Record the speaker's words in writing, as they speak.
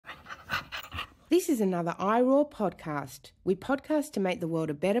This is another iRaw podcast. We podcast to make the world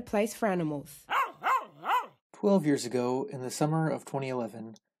a better place for animals. 12 years ago, in the summer of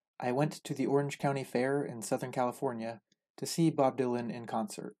 2011, I went to the Orange County Fair in Southern California to see Bob Dylan in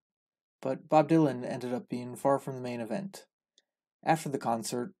concert. But Bob Dylan ended up being far from the main event. After the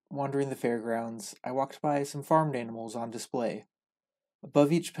concert, wandering the fairgrounds, I walked by some farmed animals on display.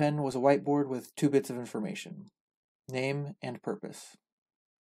 Above each pen was a whiteboard with 2 bits of information: name and purpose.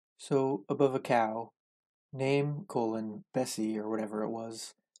 So, above a cow, name, Bessie or whatever it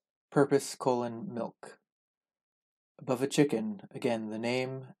was, purpose, milk. Above a chicken, again, the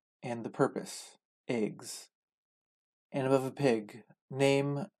name and the purpose, eggs. And above a pig,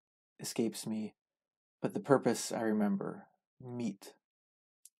 name escapes me, but the purpose I remember, meat.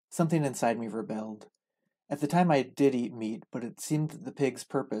 Something inside me rebelled. At the time I did eat meat, but it seemed that the pig's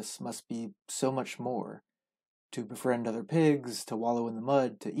purpose must be so much more. To befriend other pigs, to wallow in the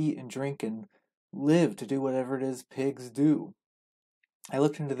mud, to eat and drink and live to do whatever it is pigs do. I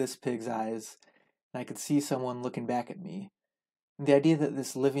looked into this pig's eyes, and I could see someone looking back at me. And the idea that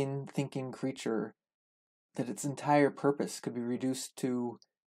this living, thinking creature, that its entire purpose could be reduced to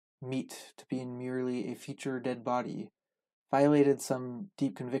meat, to being merely a future dead body, violated some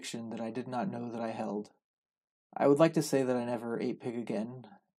deep conviction that I did not know that I held. I would like to say that I never ate pig again.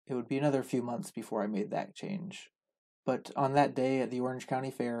 It would be another few months before I made that change. But on that day at the Orange County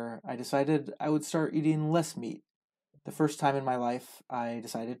Fair, I decided I would start eating less meat. The first time in my life, I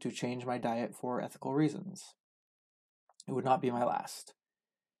decided to change my diet for ethical reasons. It would not be my last.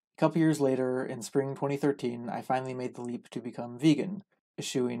 A couple years later, in spring 2013, I finally made the leap to become vegan,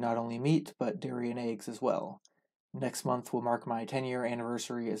 eschewing not only meat, but dairy and eggs as well. Next month will mark my 10-year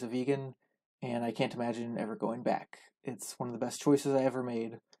anniversary as a vegan, and I can't imagine ever going back. It's one of the best choices I ever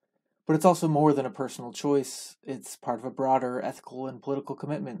made. But it's also more than a personal choice. It's part of a broader ethical and political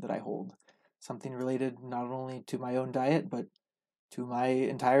commitment that I hold. Something related not only to my own diet, but to my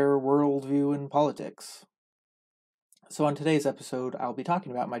entire worldview in politics. So on today's episode, I'll be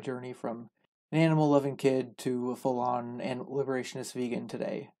talking about my journey from an animal-loving kid to a full-on liberationist vegan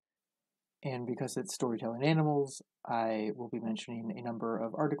today. And because it's storytelling animals, I will be mentioning a number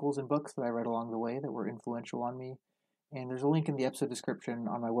of articles and books that I read along the way that were influential on me. And there's a link in the episode description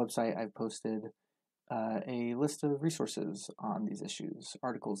on my website. I've posted a list of resources on these issues,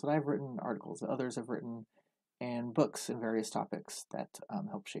 articles that I've written, articles that others have written, and books in various topics that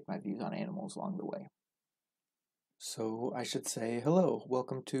help shape my views on animals along the way. So I should say hello,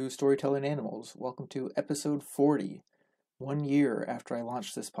 welcome to Storytelling Animals, welcome to episode 40, 1 year after I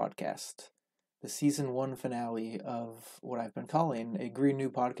launched this podcast, the season 1 finale of what I've been calling a Green New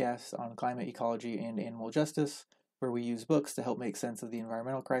podcast on climate ecology and animal justice, where we use books to help make sense of the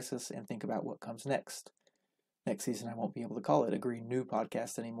environmental crisis and think about what comes next. Next season I won't be able to call it a Green New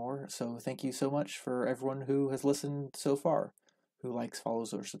podcast anymore, so thank you so much for everyone who has listened so far, who likes,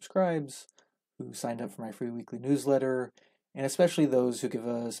 follows, or subscribes, who signed up for my free weekly newsletter, and especially those who give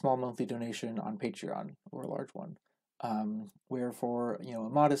a small monthly donation on Patreon, or a large one, where for a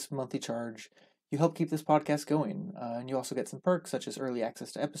modest monthly charge, you help keep this podcast going, and you also get some perks such as early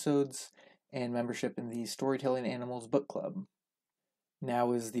access to episodes and membership in the Storytelling Animals Book Club.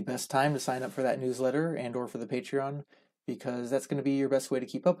 Now is the best time to sign up for that newsletter and or for the Patreon, because that's going to be your best way to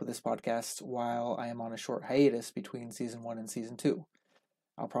keep up with this podcast while I am on a short hiatus between Season 1 and Season 2.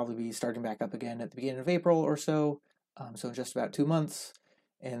 I'll probably be starting back up again at the beginning of April or so, so in just about 2 months,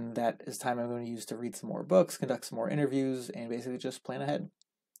 and that is time I'm going to use to read some more books, conduct some more interviews, and basically just plan ahead.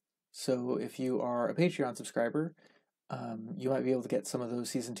 So if you are a Patreon subscriber, you might be able to get some of those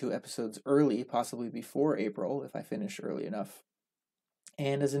Season 2 episodes early, possibly before April, if I finish early enough.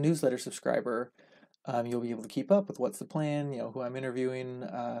 And as a newsletter subscriber, you'll be able to keep up with what's the plan, who I'm interviewing,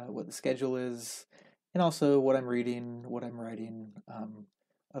 what the schedule is, and also what I'm reading, what I'm writing,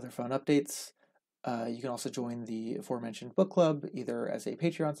 other fun updates. You can also join the aforementioned book club, either as a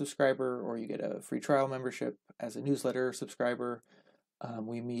Patreon subscriber or you get a free trial membership as a newsletter subscriber.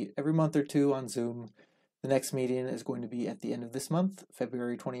 We meet every month or two on Zoom. The next meeting is going to be at the end of this month,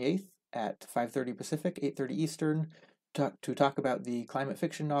 February 28th at 5:30 Pacific, 8:30 Eastern, to talk about the climate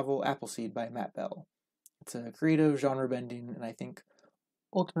fiction novel Appleseed by Matt Bell. It's a creative, genre-bending, and I think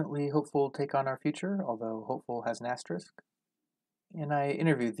ultimately hopeful take on our future, although hopeful has an asterisk. And I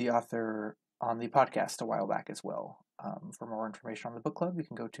interviewed the author on the podcast a while back as well. For more information on the book club, you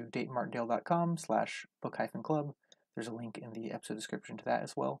can go to daytonmartindale.com/book-club. There's a link in the episode description to that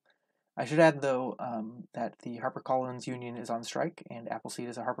as well. I should add, though, that the HarperCollins Union is on strike, and Appleseed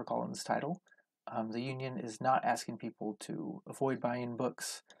is a HarperCollins title. The union is not asking people to avoid buying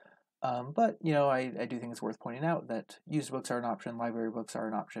books, but, I do think it's worth pointing out that used books are an option, library books are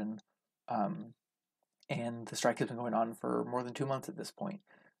an option. and the strike has been going on for more than 2 months at this point.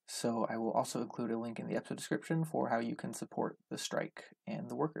 So I will also include a link in the episode description for how you can support the strike and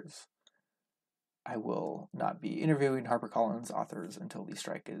the workers. I will not be interviewing HarperCollins authors until the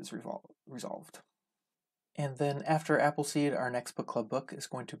strike is resolved. And then after Appleseed, our next book club book is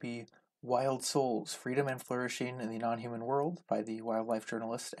going to be Wild Souls, Freedom and Flourishing in the Non-Human World by the wildlife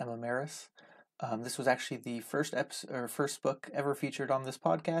journalist Emma Maris. This was actually the first book ever featured on this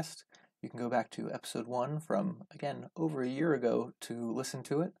podcast. You can go back to episode 1 from, again, over a year ago to listen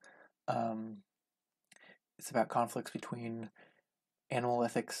to it. It's about conflicts between animal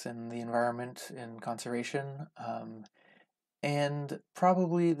ethics and the environment and conservation. And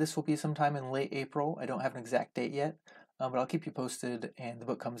probably this will be sometime in late April. I don't have an exact date yet, but I'll keep you posted, and the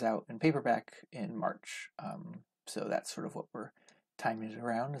book comes out in paperback in March. So that's sort of what we're timing it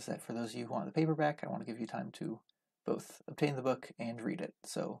around, is that for those of you who want the paperback, I want to give you time to both obtain the book and read it.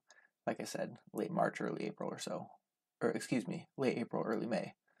 So, like I said, late March, early April or so. Late April, early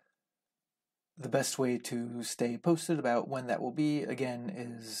May. The best way to stay posted about when that will be, again,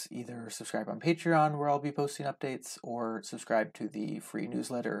 is either subscribe on Patreon, where I'll be posting updates, or subscribe to the free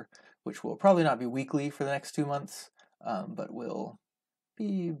newsletter, which will probably not be weekly for the next 2 months, but will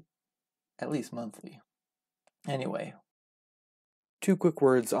be at least monthly. Anyway, 2 quick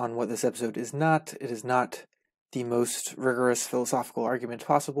words on what this episode is not. It is not the most rigorous philosophical argument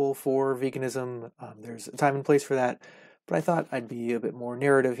possible for veganism. There's a time and place for that, but I thought I'd be a bit more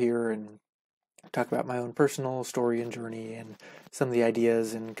narrative here and talk about my own personal story and journey and some of the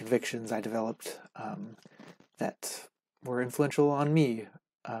ideas and convictions I developed that were influential on me,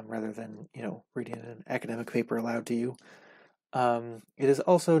 rather than, reading an academic paper aloud to you. It is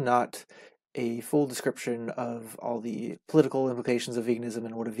also not a full description of all the political implications of veganism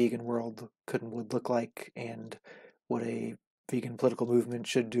and what a vegan world could and would look like and what a vegan political movement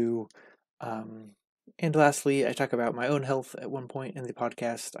should do. And lastly, I talk about my own health at one point in the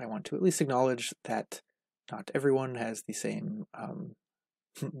podcast. I want to at least acknowledge that not everyone has the same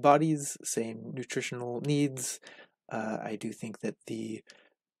bodies, same nutritional needs. I do think that the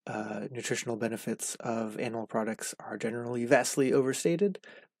nutritional benefits of animal products are generally vastly overstated,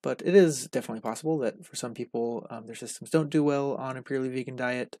 but it is definitely possible that for some people, their systems don't do well on a purely vegan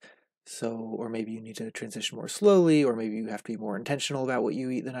diet. So, or maybe you need to transition more slowly, or maybe you have to be more intentional about what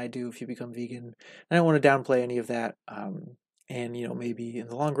you eat than I do if you become vegan. I don't want to downplay any of that. And, maybe in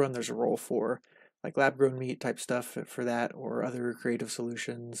the long run, there's a role for like lab-grown meat type stuff for that, or other creative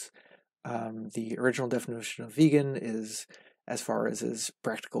solutions. The original definition of vegan is as far as is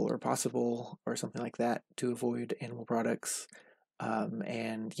practical or possible, or something like that, to avoid animal products.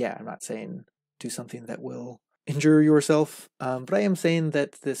 And yeah, I'm not saying do something that will injure yourself, but I am saying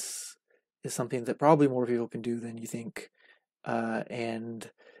that this is something that probably more people can do than you think,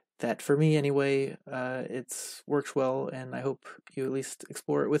 and that for me anyway, it works well, and I hope you at least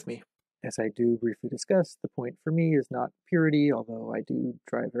explore it with me. As I do briefly discuss, the point for me is not purity, although I do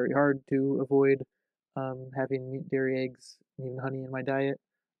try very hard to avoid having meat, dairy, eggs, and even honey in my diet,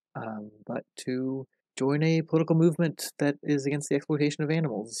 but to join a political movement that is against the exploitation of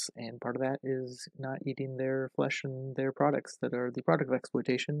animals, and part of that is not eating their flesh and their products that are the product of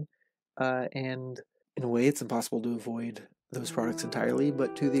exploitation, and in a way it's impossible to avoid those products entirely,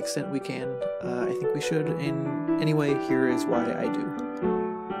 but to the extent we can, I think we should. And anyway, here is why I do.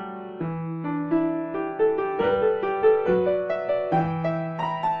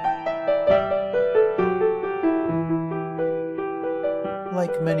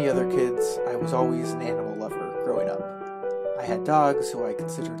 Like many other kids, I was always an animal lover growing up. I had dogs who I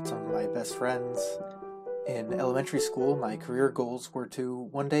considered some of my best friends. In elementary school, my career goals were to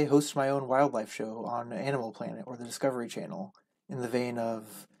one day host my own wildlife show on Animal Planet or the Discovery Channel, in the vein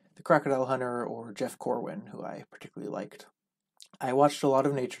of The Crocodile Hunter or Jeff Corwin, who I particularly liked. I watched a lot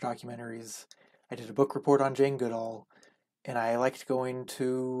of nature documentaries, I did a book report on Jane Goodall, and I liked going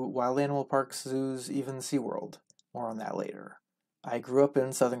to wild animal parks, zoos, even SeaWorld. More on that later. I grew up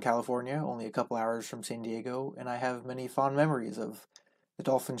in Southern California, only a couple hours from San Diego, and I have many fond memories of the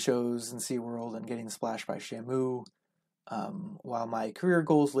dolphin shows in SeaWorld and getting splashed by Shamu. While my career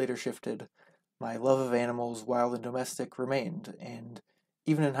goals later shifted, my love of animals, wild and domestic, remained, and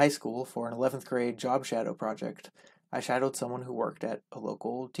even in high school, for an 11th grade job shadow project, I shadowed someone who worked at a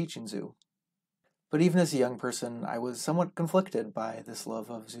local teaching zoo. But even as a young person, I was somewhat conflicted by this love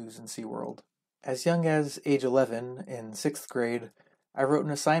of zoos and SeaWorld. As young as age 11, in 6th grade, I wrote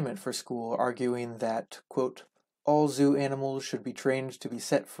an assignment for school arguing that, quote, all zoo animals should be trained to be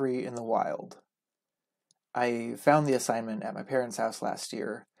set free in the wild. I found the assignment at my parents' house last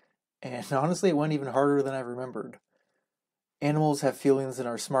year, and honestly it went even harder than I remembered. Animals have feelings and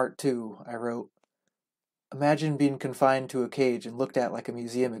are smart too, I wrote. Imagine being confined to a cage and looked at like a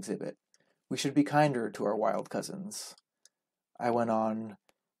museum exhibit. We should be kinder to our wild cousins. I went on,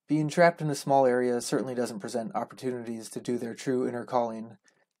 being trapped in a small area certainly doesn't present opportunities to do their true inner calling.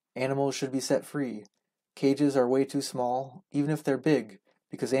 Animals should be set free. Cages are way too small, even if they're big,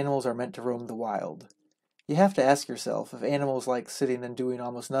 because animals are meant to roam the wild. You have to ask yourself if animals like sitting and doing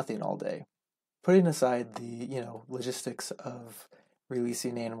almost nothing all day. Putting aside the, logistics of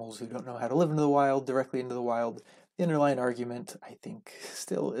releasing animals who don't know how to live into the wild directly into the wild, the underlying argument, I think,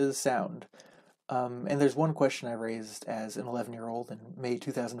 still is sound. And there's one question I raised as an 11-year-old in May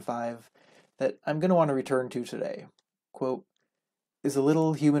 2005 that I'm going to want to return to today. Quote, is a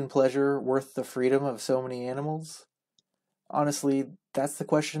little human pleasure worth the freedom of so many animals? Honestly, that's the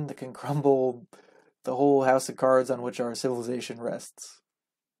question that can crumble the whole house of cards on which our civilization rests.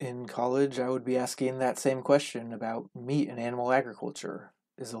 In college, I would be asking that same question about meat and animal agriculture.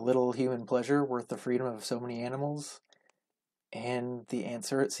 Is a little human pleasure worth the freedom of so many animals? And the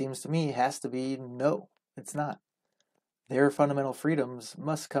answer, it seems to me, has to be no, it's not. Their fundamental freedoms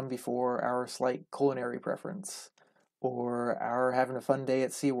must come before our slight culinary preference, or our having a fun day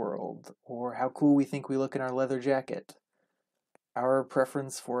at SeaWorld, or how cool we think we look in our leather jacket. Our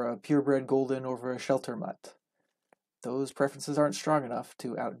preference for a purebred golden over a shelter mutt. Those preferences aren't strong enough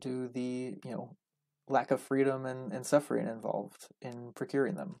to outdo the, lack of freedom and suffering involved in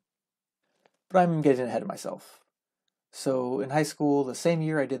procuring them. But I'm getting ahead of myself. So in high school, the same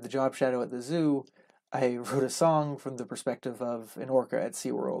year I did the job shadow at the zoo, I wrote a song from the perspective of an orca at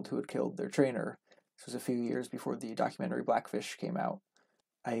SeaWorld who had killed their trainer. This was a few years before the documentary Blackfish came out.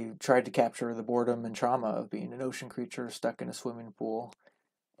 I tried to capture the boredom and trauma of being an ocean creature stuck in a swimming pool.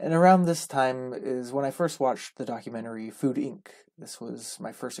 And around this time is when I first watched the documentary Food Inc. This was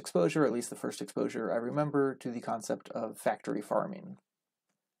my first exposure, at least the first exposure I remember, to the concept of factory farming.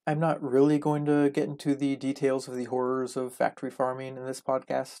 I'm not really going to get into the details of the horrors of factory farming in this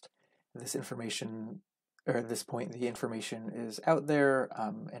podcast. This information, or at this point, the information is out there,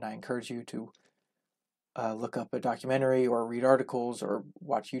 and I encourage you to look up a documentary or read articles or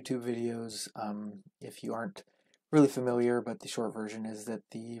watch YouTube videos if you aren't really familiar, but the short version is that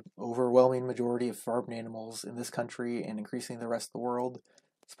the overwhelming majority of farmed animals in this country and increasingly the rest of the world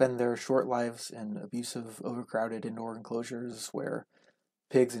spend their short lives in abusive, overcrowded indoor enclosures where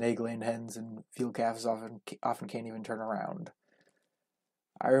pigs and egg-laying hens and field calves often can't even turn around.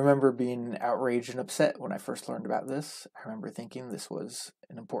 I remember being outraged and upset when I first learned about this. I remember thinking this was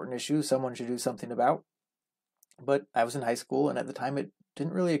an important issue someone should do something about. But I was in high school, and at the time it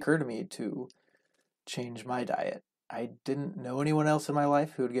didn't really occur to me to change my diet. I didn't know anyone else in my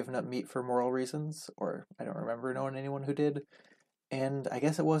life who had given up meat for moral reasons, or I don't remember knowing anyone who did, and I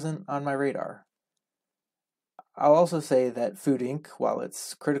guess it wasn't on my radar. I'll also say that Food Inc., while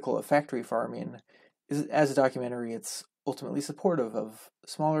it's critical of factory farming, as a documentary, it's ultimately supportive of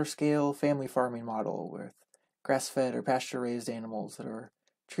smaller scale family farming model with grass-fed or pasture-raised animals that are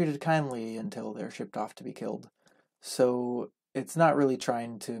treated kindly until they're shipped off to be killed. So it's not really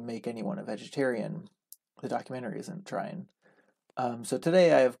trying to make anyone a vegetarian. The documentary isn't trying. So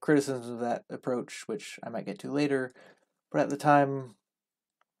today I have criticisms of that approach, which I might get to later. But at the time,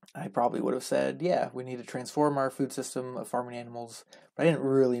 I probably would have said, yeah, we need to transform our food system of farming animals. But I didn't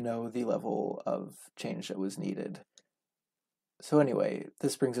really know the level of change that was needed. So anyway,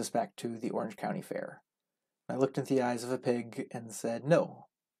 this brings us back to the Orange County Fair. I looked into the eyes of a pig and said, no,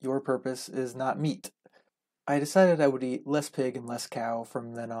 your purpose is not meat. I decided I would eat less pig and less cow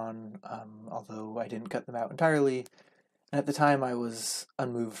from then on, although I didn't cut them out entirely. And at the time, I was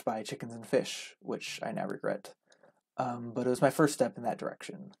unmoved by chickens and fish, which I now regret. But it was my first step in that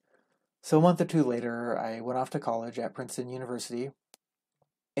direction. So a month or two later, I went off to college at Princeton University.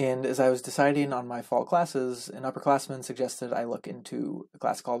 And as I was deciding on my fall classes, an upperclassman suggested I look into a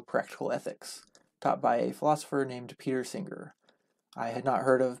class called Practical Ethics, taught by a philosopher named Peter Singer. I had not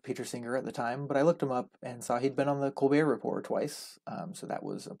heard of Peter Singer at the time, but I looked him up and saw he'd been on the Colbert Report twice, so that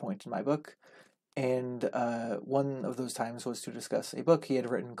was a point in my book. And one of those times was to discuss a book he had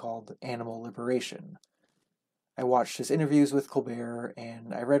written called Animal Liberation. I watched his interviews with Colbert,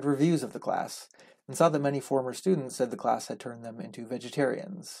 and I read reviews of the class, and saw that many former students said the class had turned them into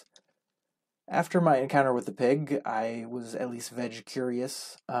vegetarians. After my encounter with the pig, I was at least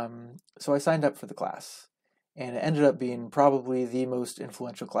veg-curious, so I signed up for the class. And it ended up being probably the most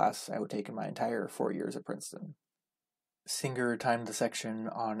influential class I would take in my entire 4 years at Princeton. Singer timed the section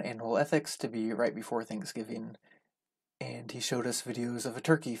on animal ethics to be right before Thanksgiving, and he showed us videos of a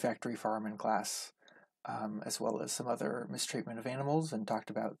turkey factory farm in class, as well as some other mistreatment of animals, and talked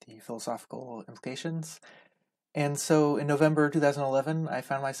about the philosophical implications. And so in November 2011, I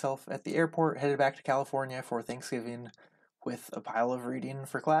found myself at the airport headed back to California for Thanksgiving with a pile of reading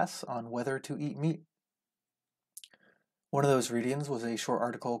for class on whether to eat meat. One of those readings was a short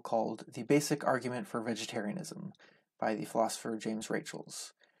article called The Basic Argument for Vegetarianism by the philosopher James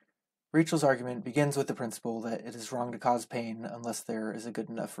Rachels. Rachel's argument begins with the principle that it is wrong to cause pain unless there is a good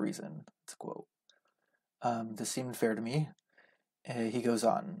enough reason. It's a quote. This seemed fair to me. He goes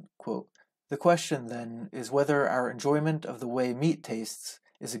on, quote, "The question, then, is whether our enjoyment of the way meat tastes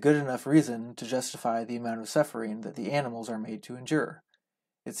is a good enough reason to justify the amount of suffering that the animals are made to endure.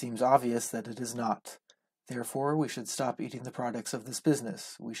 It seems obvious that it is not. Therefore, we should stop eating the products of this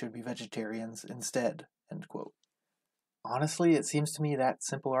business. We should be vegetarians instead." End quote. Honestly, it seems to me that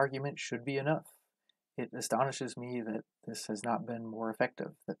simple argument should be enough. It astonishes me that this has not been more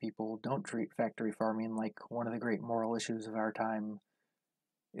effective, that people don't treat factory farming like one of the great moral issues of our time.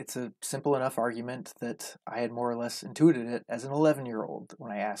 It's a simple enough argument that I had more or less intuited it as an 11-year-old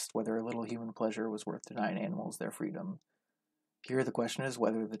when I asked whether a little human pleasure was worth denying animals their freedom. Here the question is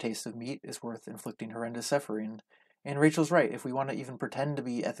whether the taste of meat is worth inflicting horrendous suffering. And Rachel's right, if we want to even pretend to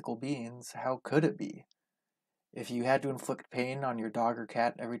be ethical beings, how could it be? If you had to inflict pain on your dog or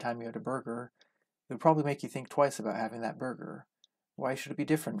cat every time you had a burger, it would probably make you think twice about having that burger. Why should it be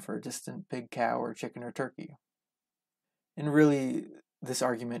different for a distant pig, cow, or chicken or turkey? And really, this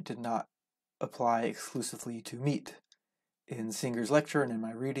argument did not apply exclusively to meat. In Singer's lecture and in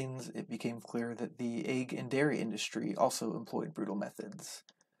my readings, it became clear that the egg and dairy industry also employed brutal methods.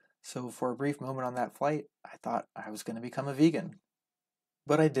 So for a brief moment on that flight, I thought I was going to become a vegan.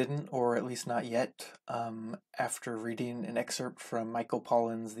 But I didn't, or at least not yet, after reading an excerpt from Michael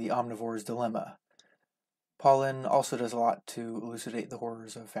Pollan's The Omnivore's Dilemma. Pollan also does a lot to elucidate the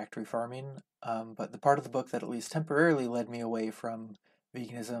horrors of factory farming, but the part of the book that at least temporarily led me away from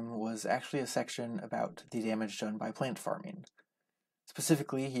veganism was actually a section about the damage done by plant farming.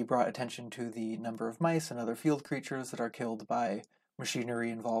 Specifically, he brought attention to the number of mice and other field creatures that are killed by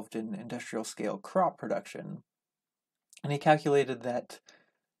machinery involved in industrial-scale crop production. And he calculated that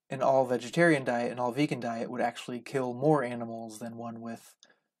an all-vegetarian diet and all-vegan diet would actually kill more animals than one with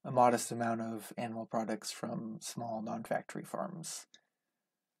a modest amount of animal products from small non-factory farms.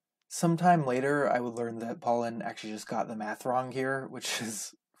 Sometime later, I would learn that Pollan actually just got the math wrong here, which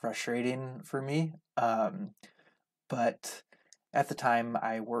is frustrating for me. But at the time,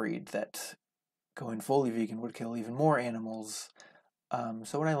 I worried that going fully vegan would kill even more animals.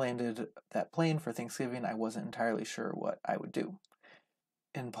 So when I landed that plane for Thanksgiving, I wasn't entirely sure what I would do.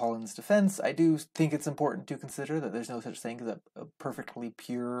 In Pollan's defense, I do think it's important to consider that there's no such thing as a perfectly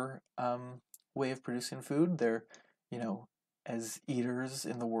pure way of producing food. There, as eaters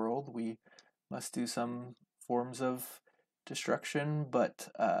in the world, we must do some forms of destruction, but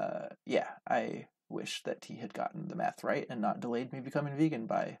I wish that he had gotten the math right and not delayed me becoming vegan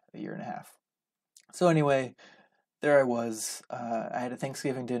by a year and a half. So anyway, there I was. I had a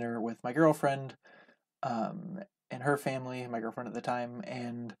Thanksgiving dinner with my girlfriend, and her family, my girlfriend at the time,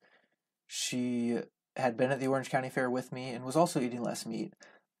 and she had been at the Orange County Fair with me and was also eating less meat,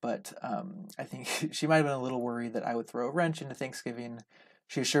 but I think she might have been a little worried that I would throw a wrench into Thanksgiving.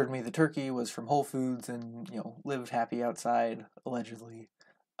 She assured me the turkey was from Whole Foods and, lived happy outside, allegedly,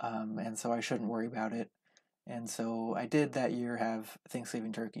 and so I shouldn't worry about it. And so I did that year have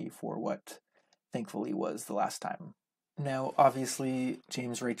Thanksgiving turkey for what thankfully was the last time. Now, obviously,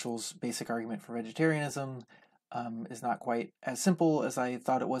 James Rachel's basic argument for vegetarianism is not quite as simple as I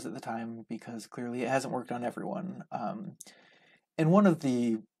thought it was at the time, because clearly it hasn't worked on everyone. And one of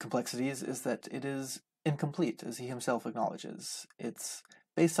the complexities is that it is incomplete, as he himself acknowledges. It's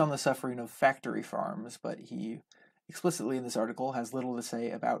based on the suffering of factory farms, but he explicitly in this article has little to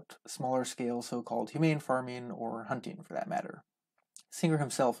say about smaller scale so-called humane farming or hunting for that matter. Singer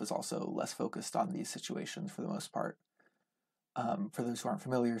himself is also less focused on these situations for the most part. For those who aren't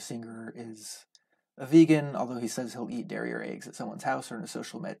familiar, Singer is a vegan, although he says he'll eat dairy or eggs at someone's house or in a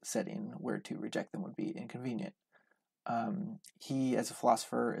social setting where to reject them would be inconvenient. He, as a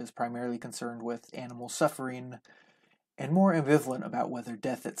philosopher, is primarily concerned with animal suffering and more ambivalent about whether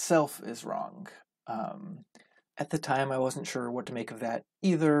death itself is wrong. At the time, I wasn't sure what to make of that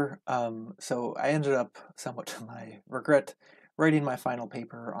either, so I ended up, somewhat to my regret, writing my final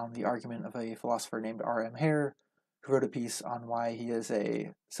paper on the argument of a philosopher named R.M. Hare, who wrote a piece on why he is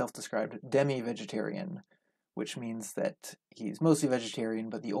a self-described demi-vegetarian, which means that he's mostly vegetarian,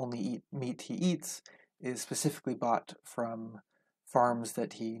 but the only meat he eats is specifically bought from farms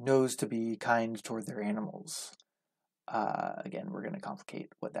that he knows to be kind toward their animals. Again, we're going to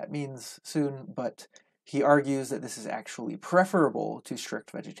complicate what that means soon, but He argues that this is actually preferable to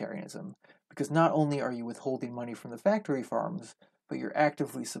strict vegetarianism, because not only are you withholding money from the factory farms, but you're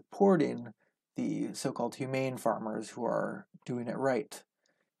actively supporting the so-called humane farmers who are doing it right.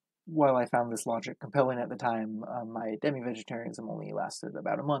 While I found this logic compelling at the time, my demi-vegetarianism only lasted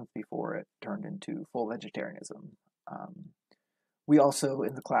about a month before it turned into full vegetarianism. We also,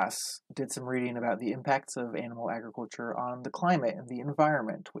 in the class, did some reading about the impacts of animal agriculture on the climate and the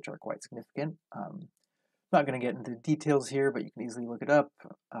environment, which are quite significant. I'm not going to get into details here, but you can easily look it up.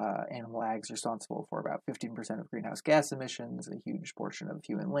 Animal ag is responsible for about 15% of greenhouse gas emissions, a huge portion of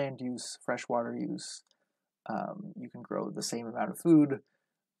human land use, freshwater use. You can grow the same amount of food,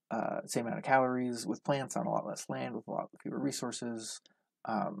 same amount of calories with plants on a lot less land with a lot fewer resources.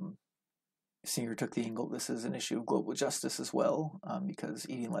 Singer took the angle this is an issue of global justice as well, because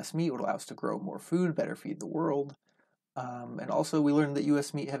eating less meat would allow us to grow more food, better feed the world. And also we learned that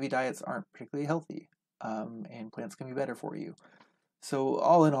U.S. meat-heavy diets aren't particularly healthy, and plants can be better for you. So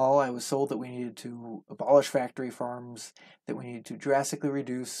all in all, I was sold that we needed to abolish factory farms, that we needed to drastically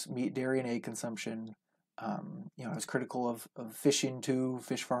reduce meat, dairy, and egg consumption. I was critical of fishing too.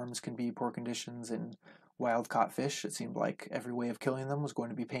 Fish farms can be poor conditions, and wild-caught fish, it seemed like every way of killing them was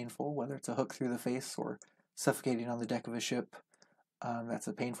going to be painful, whether it's a hook through the face or suffocating on the deck of a ship. That's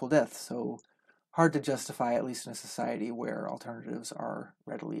a painful death, so hard to justify, at least in a society where alternatives are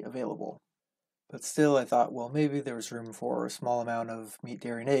readily available. But still, I thought, well, maybe there was room for a small amount of meat,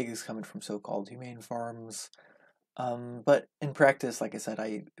 dairy, and eggs coming from so-called humane farms. But in practice, like I said,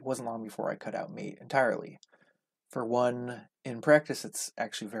 it wasn't long before I cut out meat entirely. For one, in practice, it's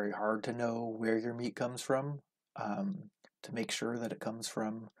actually very hard to know where your meat comes from, to make sure that it comes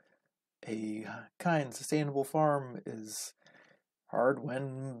from a kind, sustainable farm is hard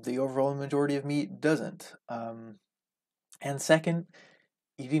when the overall majority of meat doesn't. And second,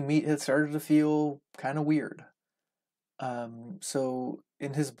 eating meat had started to feel kind of weird. So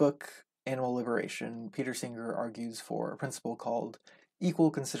in his book, Animal Liberation, Peter Singer argues for a principle called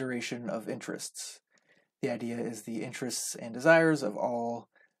equal consideration of interests. The idea is the interests and desires of all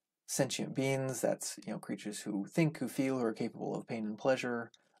sentient beings, that's, creatures who think, who feel, who are capable of pain and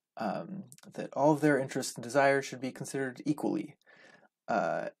pleasure, that all of their interests and desires should be considered equally.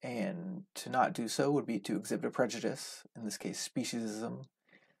 And to not do so would be to exhibit a prejudice, in this case, speciesism.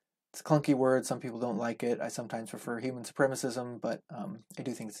 It's a clunky word, some people don't like it. I sometimes prefer human supremacism, but I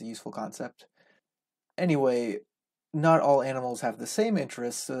do think it's a useful concept. Anyway, not all animals have the same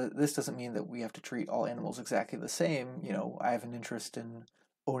interests, so this doesn't mean that we have to treat all animals exactly the same. I have an interest in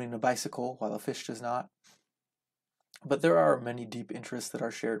owning a bicycle, while a fish does not. But there are many deep interests that are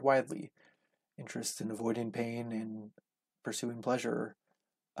shared widely. Interest in avoiding pain and pursuing pleasure.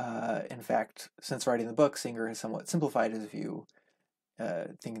 In fact, since writing the book, Singer has somewhat simplified his view,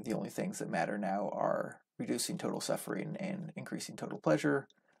 thinking the only things that matter now are reducing total suffering and increasing total pleasure,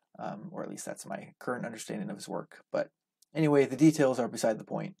 or at least that's my current understanding of his work. But anyway, the details are beside the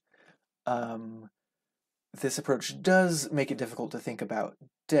point. This approach does make it difficult to think about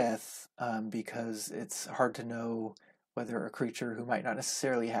death, because it's hard to know whether a creature who might not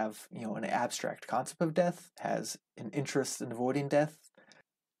necessarily have, an abstract concept of death has an interest in avoiding death.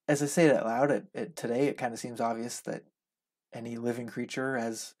 As I say it out loud, today it kind of seems obvious that any living creature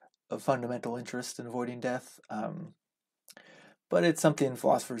has a fundamental interest in avoiding death, but it's something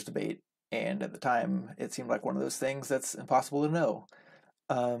philosophers debate, and at the time it seemed like one of those things that's impossible to know.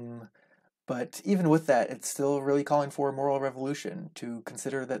 But even with that, it's still really calling for a moral revolution to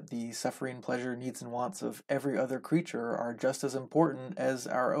consider that the suffering, pleasure, needs, and wants of every other creature are just as important as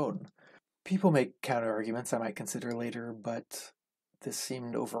our own. People make counter-arguments I might consider later, but this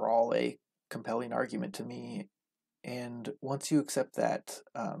seemed overall a compelling argument to me. And once you accept that,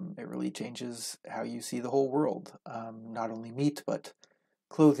 it really changes how you see the whole world. Not only meat, but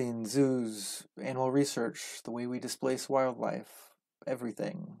clothing, zoos, animal research, the way we displace wildlife,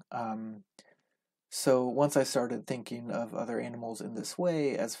 everything. So once I started thinking of other animals in this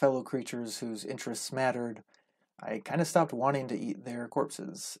way as fellow creatures whose interests mattered, I kind of stopped wanting to eat their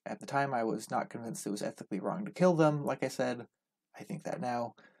corpses. At the time, I was not convinced it was ethically wrong to kill them, like I said. I think that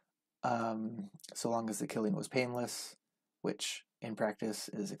now. So long as the killing was painless, which in practice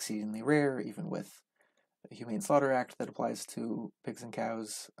is exceedingly rare, even with the Humane Slaughter Act that applies to pigs and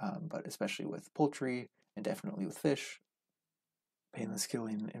cows, but especially with poultry and definitely with fish. Painless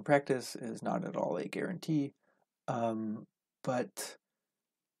killing in practice is not at all a guarantee, but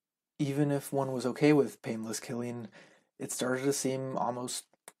even if one was okay with painless killing, it started to seem almost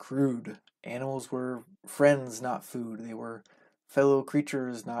crude. Animals were friends, not food. They were fellow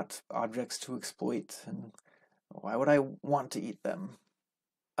creatures, not objects to exploit, and why would I want to eat them?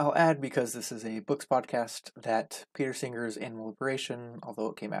 I'll add, because this is a books podcast, that Peter Singer's Animal Liberation, although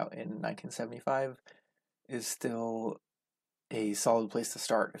it came out in 1975, is still a solid place to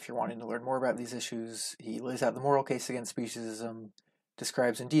start if you're wanting to learn more about these issues. He lays out the moral case against speciesism,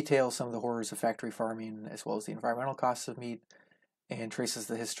 describes in detail some of the horrors of factory farming, as well as the environmental costs of meat, and traces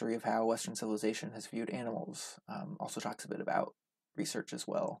the history of how Western civilization has viewed animals. Also talks a bit about research as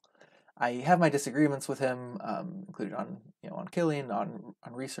well. I have my disagreements with him, including on killing, on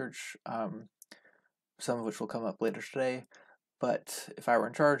research, some of which will come up later today. But if I were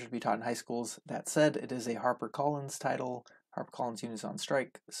in charge, it'd be taught in high schools. That said, it is a HarperCollins title. HarperCollins unit is on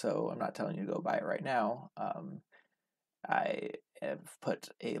strike, so I'm not telling you to go buy it right now. I have put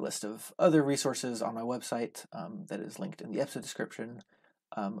a list of other resources on my website that is linked in the episode description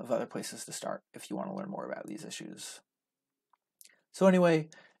of other places to start if you want to learn more about these issues. So anyway,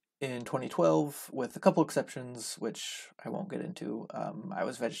 in 2012, with a couple exceptions, which I won't get into, I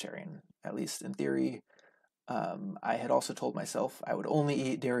was vegetarian, at least in theory. I had also told myself I would only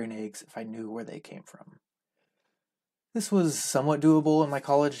eat dairy and eggs if I knew where they came from. This was somewhat doable in my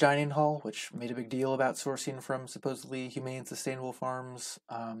college dining hall, which made a big deal about sourcing from supposedly humane, sustainable farms.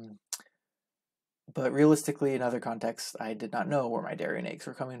 But realistically, in other contexts, I did not know where my dairy and eggs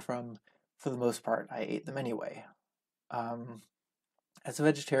were coming from. For the most part, I ate them anyway. As a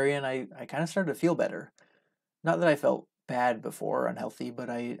vegetarian, I kind of started to feel better. Not that I felt bad before, unhealthy, but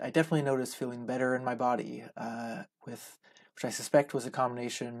I definitely noticed feeling better in my body, which I suspect was a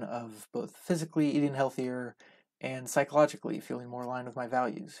combination of both physically eating healthier and psychologically feeling more aligned with my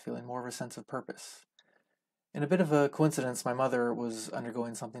values, feeling more of a sense of purpose. In a bit of a coincidence, my mother was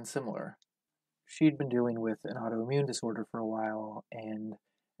undergoing something similar. She'd been dealing with an autoimmune disorder for a while, and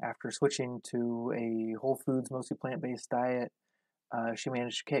after switching to a whole foods, mostly plant-based diet, she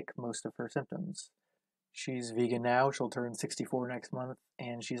managed to kick most of her symptoms. She's vegan now, she'll turn 64 next month,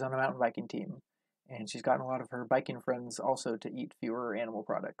 and she's on a mountain biking team. And she's gotten a lot of her biking friends also to eat fewer animal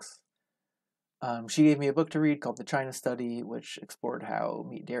products. She gave me a book to read called The China Study, which explored how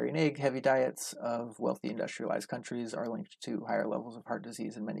meat, dairy, and egg heavy diets of wealthy industrialized countries are linked to higher levels of heart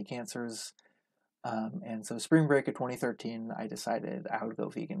disease and many cancers. And so spring break of 2013, I decided I would go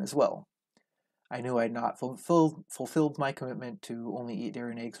vegan as well. I knew I'd not fulfilled my commitment to only eat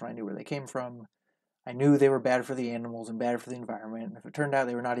dairy and eggs when I knew where they came from. I knew they were bad for the animals and bad for the environment, and if it turned out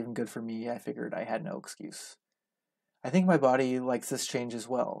they were not even good for me, I figured I had no excuse. I think my body likes this change as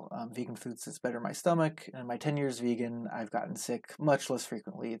well. Vegan food sits better in my stomach, and in my 10 years vegan, I've gotten sick much less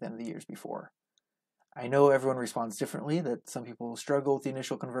frequently than the years before. I know everyone responds differently, that some people struggle with the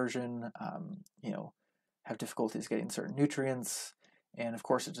initial conversion, have difficulties getting certain nutrients, and of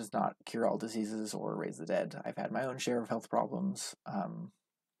course it does not cure all diseases or raise the dead. I've had my own share of health problems,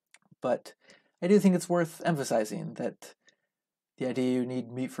 but I do think it's worth emphasizing that the idea you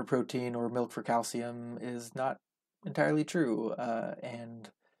need meat for protein or milk for calcium is not entirely true, and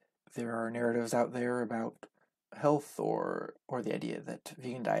there are narratives out there about health or the idea that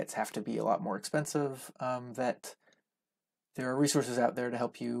vegan diets have to be a lot more expensive, that there are resources out there to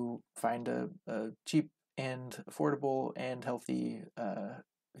help you find a cheap and affordable and healthy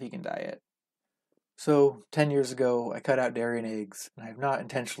vegan diet. So 10 years ago, I cut out dairy and eggs, and I have not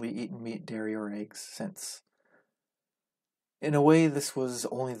intentionally eaten meat, dairy, or eggs since. In a way, this was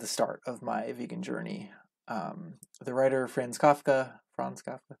only the start of my vegan journey. The writer Franz Kafka,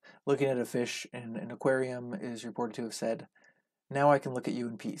 looking at a fish in an aquarium, is reported to have said, "Now I can look at you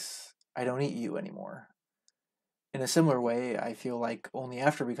in peace. I don't eat you anymore." In a similar way, I feel like only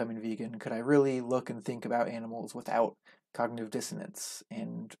after becoming vegan could I really look and think about animals without cognitive dissonance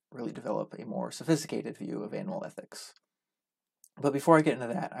and really develop a more sophisticated view of animal ethics. But before I get into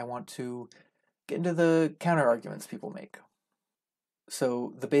that, I want to get into the counter-arguments people make.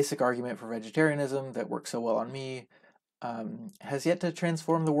 So the basic argument for vegetarianism that works so well on me has yet to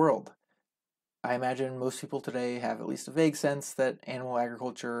transform the world. I imagine most people today have at least a vague sense that animal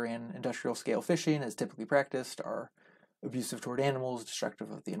agriculture and industrial-scale fishing, as typically practiced, are abusive toward animals, destructive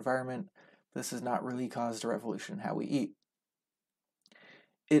of the environment. This has not really caused a revolution in how we eat.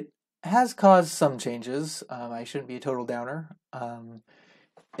 It has caused some changes. I shouldn't be a total downer.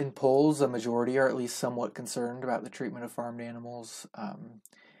 In polls, a majority are at least somewhat concerned about the treatment of farmed animals.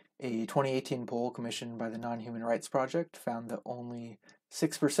 A 2018 poll commissioned by the Non-Human Rights Project found that only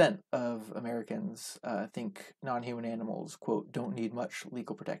 6% of Americans think non-human animals, quote, don't need much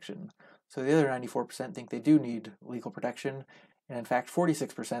legal protection. So the other 94% think they do need legal protection, and in fact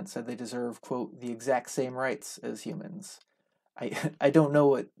 46% said they deserve, quote, the exact same rights as humans. I don't know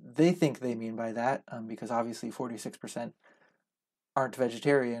what they think they mean by that, because obviously 46% aren't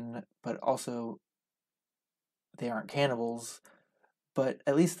vegetarian, but also they aren't cannibals. but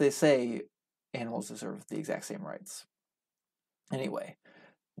at least they say animals deserve the exact same rights. Anyway,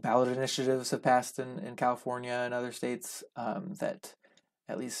 ballot initiatives have passed in California and other states that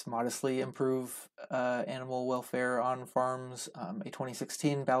at least modestly improve animal welfare on farms. A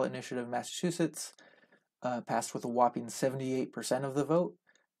 2016 ballot initiative in Massachusetts passed with a whopping 78% of the vote.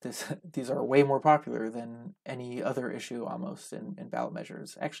 These are way more popular than any other issue almost in ballot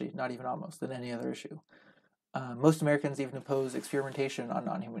measures. Actually, not even almost, than any other issue. Most Americans even oppose experimentation on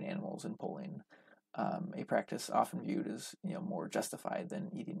non-human animals in polling, a practice often viewed as more justified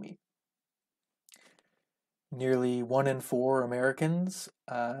than eating meat. Nearly 1 in 4 Americans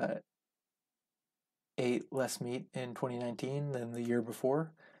ate less meat in 2019 than the year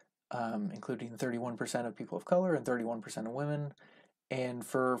before, including 31% of people of color and 31% of women. And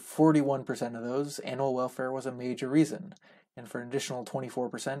for 41% of those, animal welfare was a major reason. And for an additional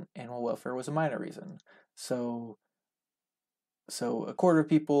 24%, animal welfare was a minor reason. So a quarter of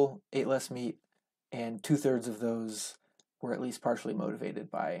people ate less meat, and 2/3 of those were at least partially motivated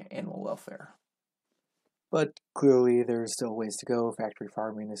by animal welfare. But clearly there's still ways to go. Factory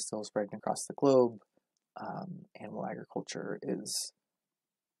farming is still spreading across the globe. Animal agriculture is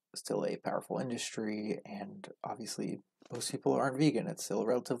still a powerful industry, and obviously most people aren't vegan. It's still a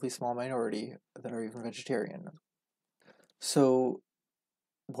relatively small minority that are even vegetarian. So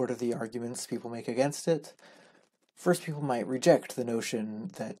what are the arguments people make against it? First, people might reject the notion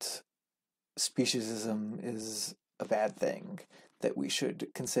that speciesism is a bad thing, that we should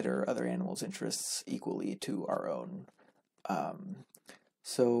consider other animals' interests equally to our own.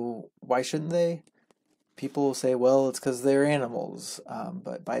 So why shouldn't they? People say, well, it's because they're animals,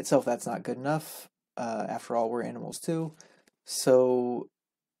 but by itself that's not good enough. After all, we're animals too. So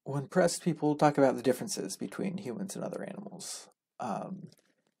when pressed, people talk about the differences between humans and other animals.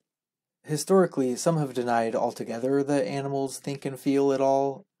 Historically, some have denied altogether that animals think and feel at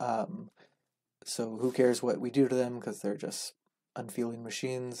all. So who cares what we do to them because they're just unfeeling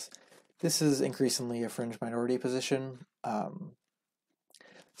machines. This is increasingly a fringe minority position.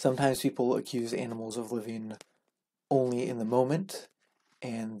 Sometimes people accuse animals of living only in the moment,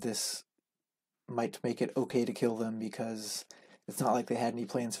 and this might make it okay to kill them because it's not like they had any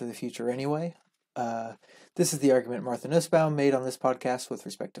plans for the future anyway. This is the argument Martha Nussbaum made on this podcast with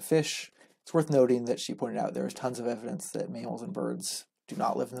respect to fish. It's worth noting that she pointed out there is tons of evidence that mammals and birds do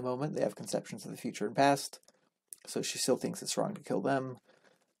not live in the moment. They have conceptions of the future and past, so she still thinks it's wrong to kill them.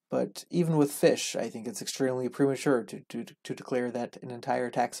 But even with fish, I think it's extremely premature to declare that an entire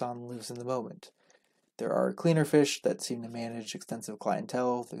taxon lives in the moment. There are cleaner fish that seem to manage extensive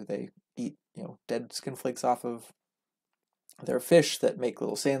clientele that they eat, dead skin flakes off of. There are fish that make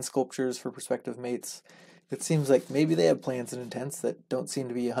little sand sculptures for prospective mates. It seems like maybe they have plans and intents that don't seem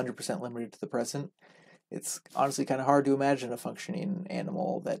to be 100% limited to the present. It's honestly kind of hard to imagine a functioning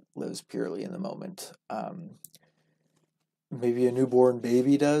animal that lives purely in the moment. Maybe a newborn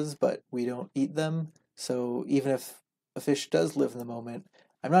baby does, but we don't eat them. So even if a fish does live in the moment,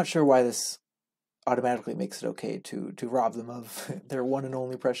 I'm not sure why this automatically makes it okay to rob them of their one and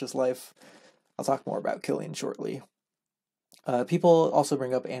only precious life. I'll talk more about killing shortly. People also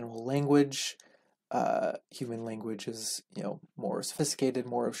bring up animal language. Human language is, more sophisticated,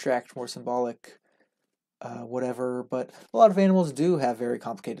 more abstract, more symbolic, whatever. But a lot of animals do have very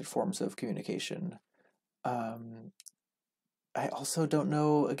complicated forms of communication. I also don't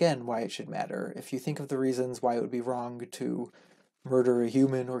know, again, why it should matter. If you think of the reasons why it would be wrong to murder a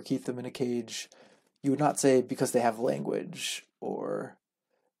human or keep them in a cage, you would not say because they have language or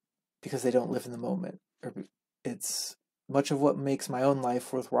because they don't live in the moment. It's much of what makes my own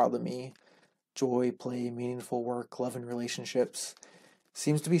life worthwhile to me, joy, play, meaningful work, love, and relationships,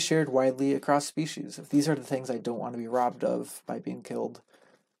 seems to be shared widely across species. If these are the things I don't want to be robbed of by being killed,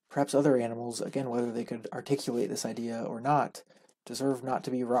 perhaps other animals, again, whether they could articulate this idea or not, deserve not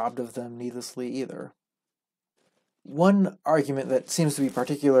to be robbed of them needlessly either. One argument that seems to be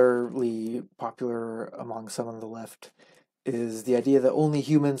particularly popular among some on the left is the idea that only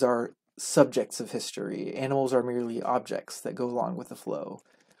humans are subjects of history. Animals are merely objects that go along with the flow.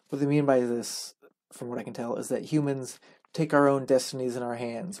 What they mean by this, from what I can tell, is that humans take our own destinies in our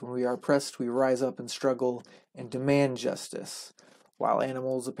hands. When we are oppressed, we rise up and struggle and demand justice, while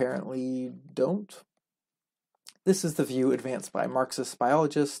animals apparently don't. This is the view advanced by Marxist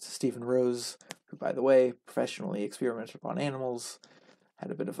biologist Stephen Rose, who, by the way, professionally experimented upon animals, had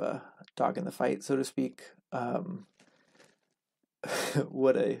a bit of a dog in the fight, so to speak.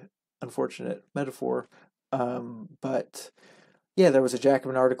 What a unfortunate metaphor. But yeah, there was a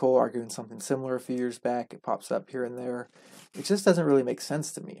Jacobin article arguing something similar a few years back. It pops up here and there. It just doesn't really make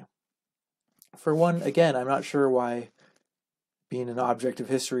sense to me. For one, again, I'm not sure why being an object of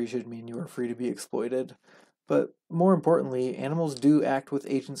history should mean you are free to be exploited. But more importantly, animals do act with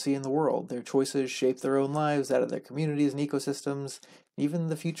agency in the world. Their choices shape their own lives, that of their communities and ecosystems, even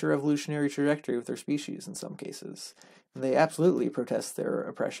the future evolutionary trajectory of their species in some cases. And they absolutely protest their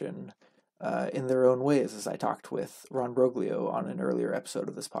oppression in their own ways, as I talked with Ron Broglio on an earlier episode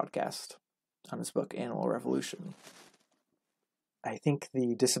of this podcast on his book Animal Revolution. I think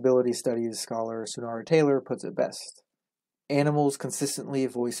the disability studies scholar Sonara Taylor puts it best. Animals consistently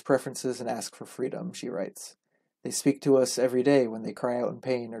voice preferences and ask for freedom, she writes. They speak to us every day when they cry out in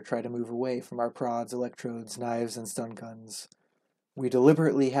pain or try to move away from our prods, electrodes, knives, and stun guns. We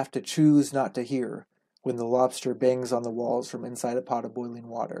deliberately have to choose not to hear when the lobster bangs on the walls from inside a pot of boiling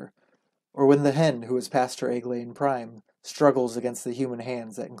water, or when the hen, who has passed her egg-laying prime, struggles against the human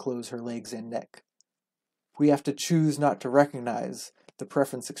hands that enclose her legs and neck. We have to choose not to recognize the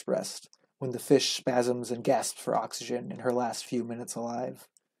preference expressed when the fish spasms and gasps for oxygen in her last few minutes alive.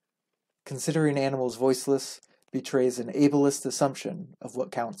 Considering animals voiceless betrays an ableist assumption of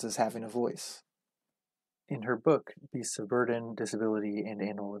what counts as having a voice. In her book, Beasts of Burden, Disability, and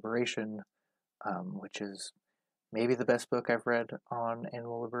Animal Liberation, which is maybe the best book I've read on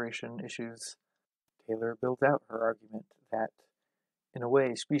animal liberation issues, Taylor builds out her argument that, in a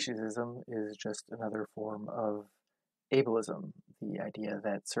way, speciesism is just another form of ableism, the idea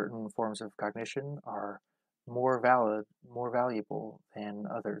that certain forms of cognition are more valid, more valuable than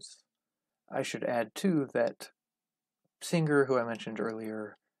others. I should add, too, that Singer, who I mentioned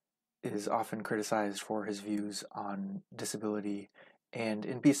earlier, is often criticized for his views on disability, and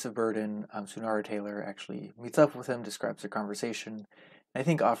in Beasts of Burden, Sonara Taylor actually meets up with him, describes their conversation, and I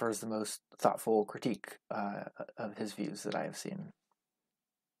think offers the most thoughtful critique of his views that I have seen.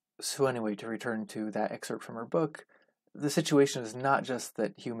 So anyway, to return to that excerpt from her book, the situation is not just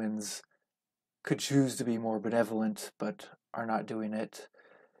that humans could choose to be more benevolent but are not doing it.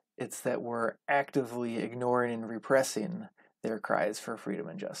 It's that we're actively ignoring and repressing their cries for freedom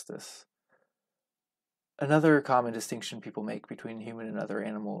and justice. Another common distinction people make between human and other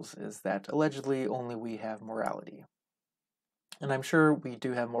animals is that allegedly only we have morality. And I'm sure we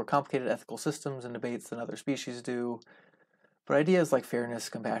do have more complicated ethical systems and debates than other species do, but ideas like fairness,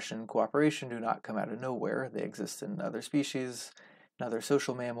 compassion, and cooperation do not come out of nowhere. They exist in other species, and other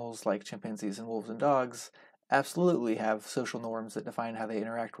social mammals like chimpanzees and wolves and dogs absolutely have social norms that define how they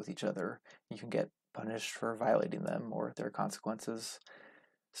interact with each other. You can get punished for violating them or their consequences.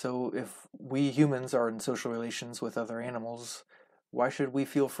 So if we humans are in social relations with other animals, why should we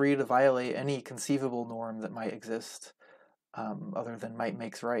feel free to violate any conceivable norm that might exist, other than might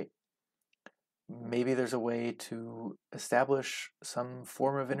makes right? Maybe there's a way to establish some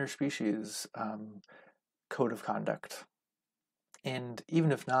form of interspecies code of conduct. And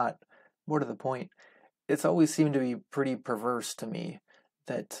even if not, more to the point, it's always seemed to be pretty perverse to me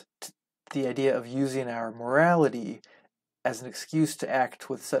that the idea of using our morality as an excuse to act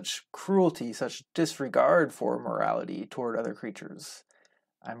with such cruelty, such disregard for morality toward other creatures.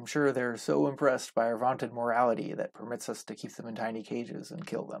 I'm sure they're so impressed by our vaunted morality that permits us to keep them in tiny cages and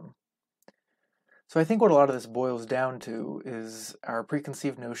kill them. So I think what a lot of this boils down to is our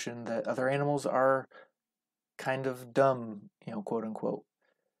preconceived notion that other animals are kind of dumb, quote unquote.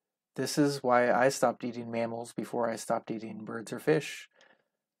 This is why I stopped eating mammals before I stopped eating birds or fish.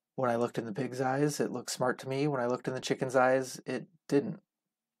 When I looked in the pig's eyes, it looked smart to me. When I looked in the chicken's eyes, it didn't.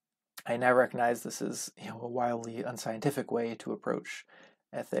 I now recognize this is a wildly unscientific way to approach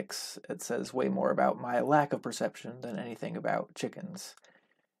ethics. It says way more about my lack of perception than anything about chickens.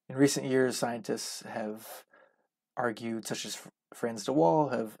 In recent years, scientists have argued, such as Frans de Waal,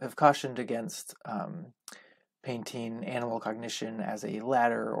 have cautioned against painting animal cognition as a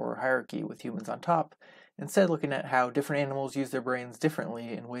ladder or hierarchy with humans on top, instead looking at how different animals use their brains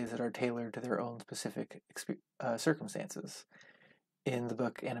differently in ways that are tailored to their own specific circumstances. In the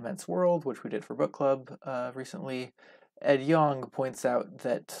book An Immense World, which we did for book club recently, Ed Yong points out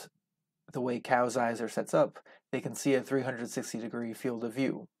that the way cows' eyes are set up, they can see a 360-degree field of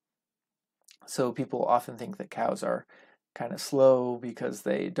view. So people often think that cows are kind of slow because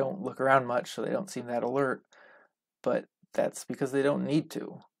they don't look around much, so they don't seem that alert, but that's because they don't need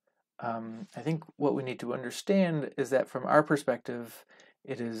to. I think what we need to understand is that from our perspective,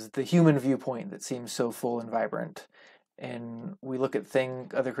 it is the human viewpoint that seems so full and vibrant, and we look at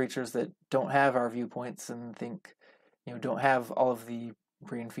other creatures that don't have our viewpoints and think, don't have all of the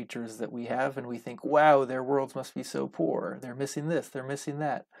brain features that we have, and we think, wow, their worlds must be so poor. They're missing this, they're missing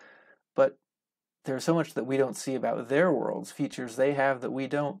that. But there's so much that we don't see about their worlds, features they have that we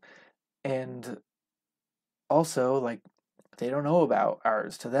don't, and also, they don't know about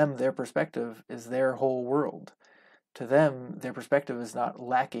ours. To them, their perspective is their whole world. To them, their perspective is not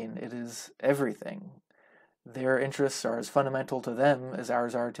lacking, it is everything. Their interests are as fundamental to them as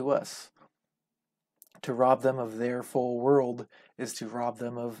ours are to us. To rob them of their full world is to rob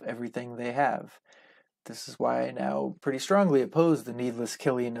them of everything they have. This is why I now pretty strongly oppose the needless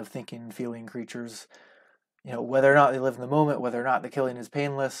killing of thinking and feeling creatures. Whether or not they live in the moment, whether or not the killing is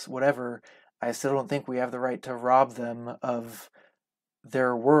painless, whatever, I still don't think we have the right to rob them of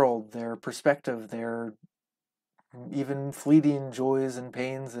their world, their perspective, their even fleeting joys and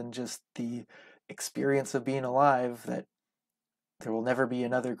pains, and just the experience of being alive, that there will never be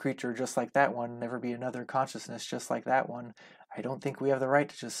another creature just like that one, never be another consciousness just like that one. I don't think we have the right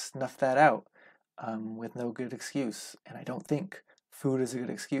to just snuff that out with no good excuse. And I don't think food is a good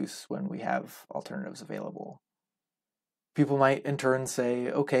excuse when we have alternatives available. People might in turn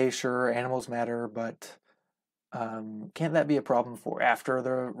say, okay, sure, animals matter, but can't that be a problem for after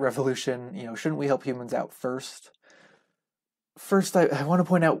the revolution? Shouldn't we help humans out first? First, I want to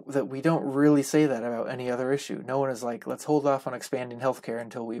point out that we don't really say that about any other issue. No one is like, let's hold off on expanding healthcare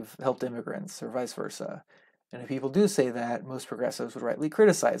until we've helped immigrants, or vice versa. And if people do say that, most progressives would rightly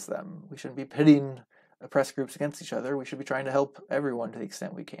criticize them. We shouldn't be pitting oppressed groups against each other. We should be trying to help everyone to the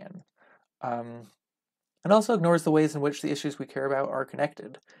extent we can. And also ignores the ways in which the issues we care about are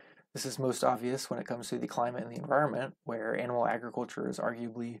connected. This is most obvious when it comes to the climate and the environment, where animal agriculture is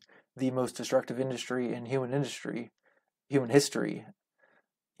arguably the most destructive industry in human history.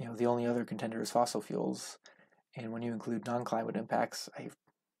 The only other contender is fossil fuels. And when you include non-climate impacts, I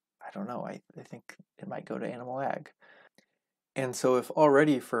don't know, I think it might go to animal ag. And so if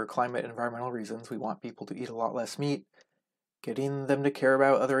already for climate and environmental reasons we want people to eat a lot less meat, getting them to care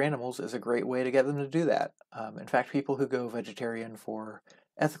about other animals is a great way to get them to do that. In fact, people who go vegetarian for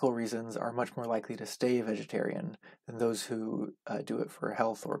ethical reasons are much more likely to stay vegetarian than those who do it for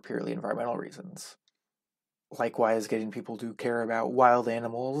health or purely environmental reasons. Likewise, getting people to care about wild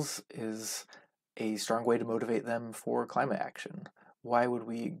animals is a strong way to motivate them for climate action. Why would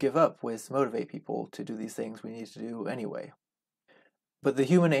we give up ways to motivate people to do these things we need to do anyway? But the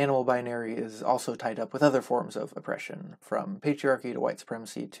human-animal binary is also tied up with other forms of oppression, from patriarchy to white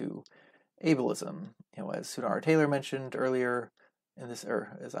supremacy to ableism. As Sunara Taylor mentioned earlier,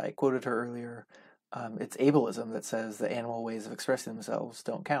 or as I quoted her earlier, it's ableism that says that animal ways of expressing themselves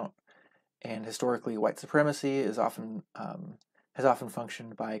don't count. And historically, white supremacy has often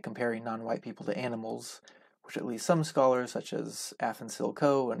functioned by comparing non-white people to animals, which at least some scholars, such as Afan-Sil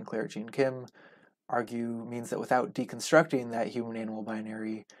Ko and Claire Jean Kim, argue means that without deconstructing that human-animal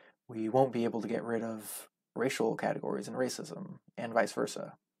binary, we won't be able to get rid of racial categories and racism, and vice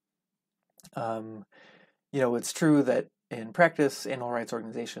versa. It's true that in practice, animal rights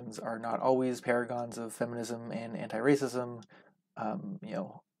organizations are not always paragons of feminism and anti-racism.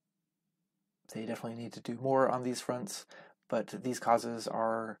 They definitely need to do more on these fronts, but these causes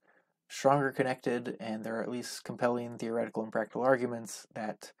are stronger connected, and there are at least compelling theoretical and practical arguments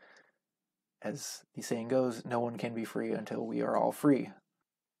that, as the saying goes, no one can be free until we are all free.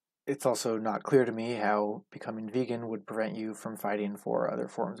 It's also not clear to me how becoming vegan would prevent you from fighting for other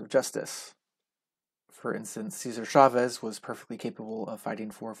forms of justice. For instance, Cesar Chavez was perfectly capable of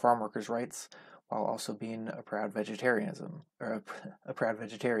fighting for farm workers' rights while also being a proud vegetarian.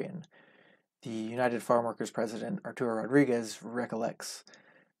 The United Farm Workers president, Arturo Rodriguez, recollects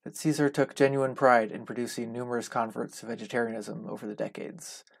that Cesar took genuine pride in producing numerous converts to vegetarianism over the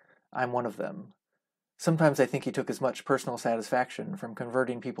decades. I'm one of them. Sometimes I think he took as much personal satisfaction from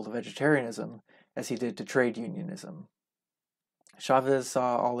converting people to vegetarianism as he did to trade unionism. Chavez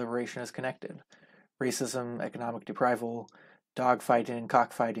saw all liberation as connected. Racism, economic deprival, dogfighting and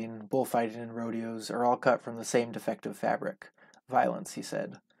cockfighting, bullfighting and rodeos are all cut from the same defective fabric. Violence, he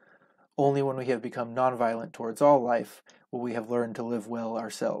said. Only when we have become nonviolent towards all life will we have learned to live well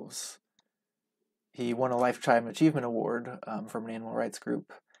ourselves. He won a Lifetime Achievement Award from an animal rights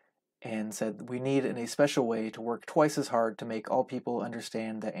group and said, "We need in a special way to work twice as hard to make all people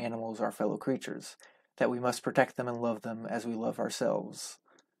understand that animals are fellow creatures, that we must protect them and love them as we love ourselves.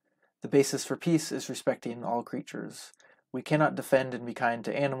 The basis for peace is respecting all creatures. We cannot defend and be kind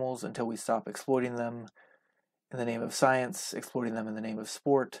to animals until we stop exploiting them in the name of science, exploiting them in the name of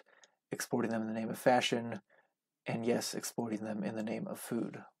sport, exploiting them in the name of fashion, and yes, exploiting them in the name of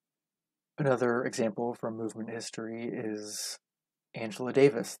food." Another example from movement history is Angela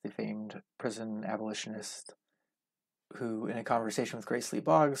Davis, the famed prison abolitionist, who, in a conversation with Grace Lee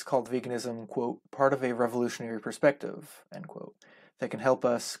Boggs, called veganism, quote, "part of a revolutionary perspective," end quote, that can help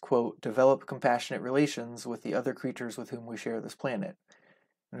us, quote, "develop compassionate relations with the other creatures with whom we share this planet."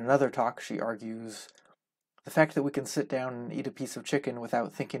 In another talk, she argues, The fact that we can sit down and eat a piece of chicken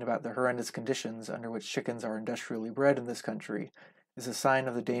without thinking about the horrendous conditions under which chickens are industrially bred in this country is a sign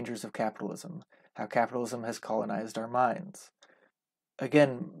of the dangers of capitalism, how capitalism has colonized our minds.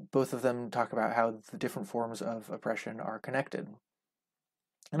 Again, both of them talk about how the different forms of oppression are connected.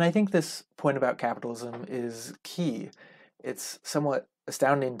 And I think this point about capitalism is key. It's somewhat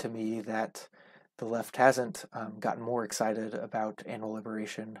astounding to me that the left hasn't gotten more excited about animal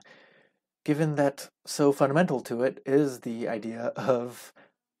liberation, given that so fundamental to it is the idea of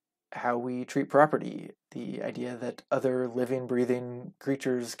how we treat property, the idea that other living, breathing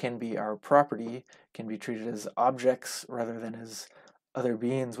creatures can be our property, can be treated as objects rather than as other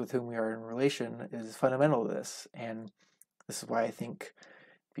beings with whom we are in relation is fundamental to this. And this is why I think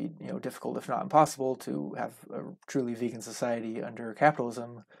it'd be difficult, if not impossible, to have a truly vegan society under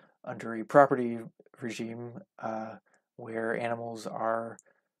capitalism, under a property regime where animals are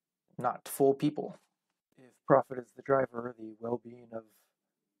not full people. If profit is the driver, the well-being of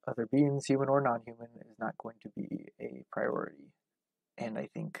other beings, human or non-human, is not going to be a priority. And I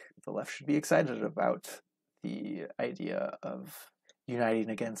think the left should be excited about the idea of uniting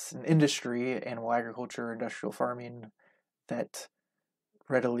against an industry, animal agriculture, industrial farming, that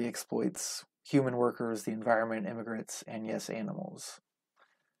readily exploits human workers, the environment, immigrants, and yes, animals.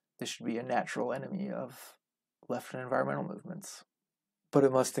 This should be a natural enemy of left and environmental movements. But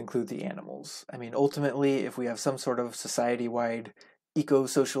it must include the animals. I mean, ultimately, if we have some sort of society-wide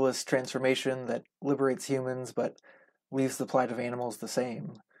eco-socialist transformation that liberates humans but leaves the plight of animals the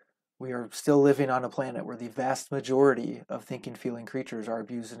same, we are still living on a planet where the vast majority of thinking, feeling creatures are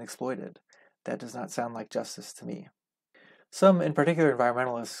abused and exploited. That does not sound like justice to me. Some, in particular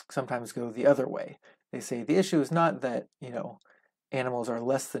environmentalists, sometimes go the other way. They say the issue is not that, animals are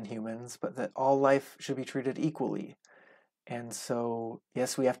less than humans, but that all life should be treated equally. And so,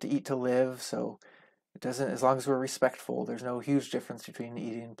 yes, we have to eat to live, so it doesn't, as long as we're respectful, there's no huge difference between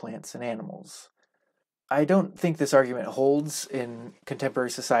eating plants and animals. I don't think this argument holds in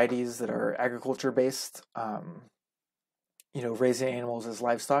contemporary societies that are agriculture-based. Raising animals as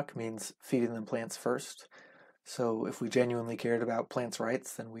livestock means feeding them plants first. So if we genuinely cared about plants'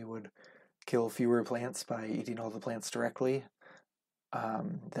 rights, then we would kill fewer plants by eating all the plants directly,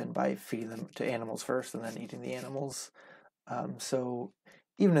 than by feeding them to animals first and then eating the animals. So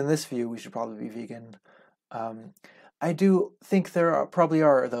even in this view, we should probably be vegan. I do think there probably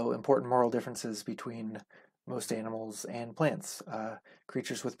are, though, important moral differences between most animals and plants.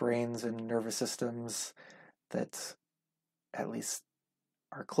 Creatures with brains and nervous systems that at least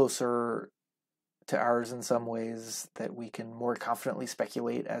are closer to ours in some ways, that we can more confidently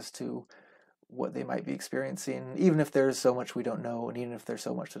speculate as to what they might be experiencing, even if there's so much we don't know, and even if there's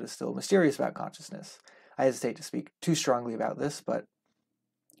so much that is still mysterious about consciousness. I hesitate to speak too strongly about this, but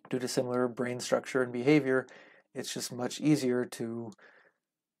due to similar brain structure and behavior, it's just much easier to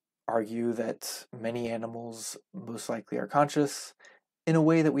argue that many animals most likely are conscious in a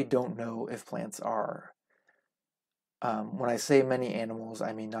way that we don't know if plants are. When I say many animals,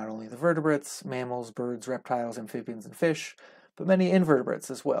 I mean not only the vertebrates, mammals, birds, reptiles, amphibians, and fish, but many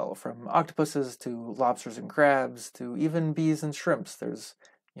invertebrates as well, from octopuses to lobsters and crabs to even bees and shrimps. There's,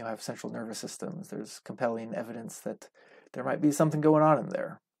 have central nervous systems. There's compelling evidence that there might be something going on in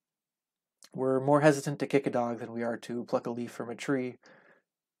there. We're more hesitant to kick a dog than we are to pluck a leaf from a tree,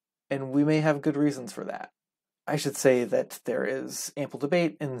 and we may have good reasons for that. I should say that there is ample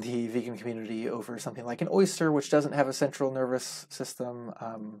debate in the vegan community over something like an oyster, which doesn't have a central nervous system.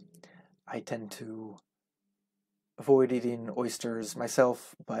 I tend to avoid eating oysters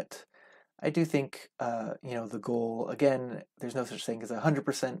myself, but I do think, the goal, again, there's no such thing as a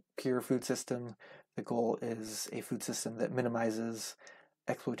 100% pure food system. The goal is a food system that minimizes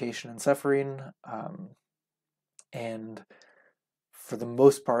exploitation and suffering, and for the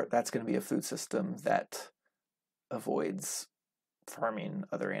most part, that's going to be a food system that avoids farming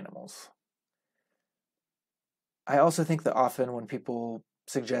other animals. I also think that often when people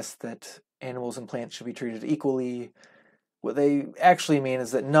suggest that animals and plants should be treated equally, what they actually mean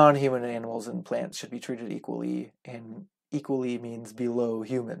is that non-human animals and plants should be treated equally, and equally means below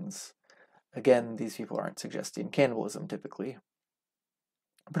humans. Again, these people aren't suggesting cannibalism typically.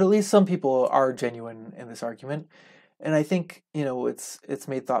 But at least some people are genuine in this argument, and I think, it's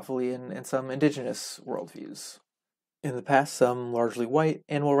made thoughtfully in some indigenous worldviews. In the past, some largely white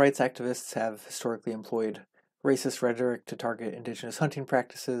animal rights activists have historically employed racist rhetoric to target indigenous hunting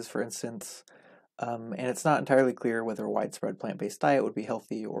practices, for instance, and it's not entirely clear whether a widespread plant-based diet would be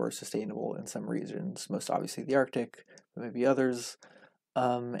healthy or sustainable in some regions, most obviously the Arctic, but maybe others.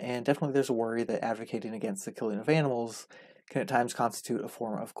 And definitely there's a worry that advocating against the killing of animals can at times constitute a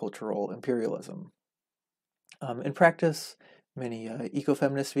form of cultural imperialism. In practice, many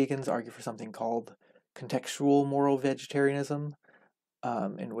ecofeminist vegans argue for something called contextual moral vegetarianism,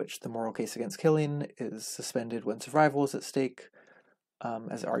 in which the moral case against killing is suspended when survival is at stake,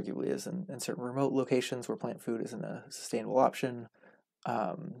 as it arguably is in certain remote locations where plant food isn't a sustainable option.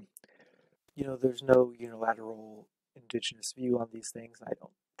 Um, there's no unilateral indigenous view on these things. I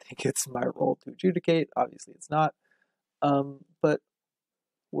don't think it's my role to adjudicate. Obviously, it's not. But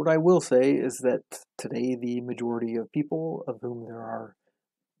what I will say is that today the majority of people, of whom there are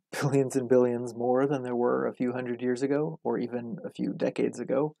billions and billions more than there were a few hundred years ago, or even a few decades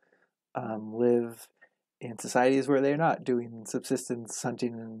ago, live in societies where they're not doing subsistence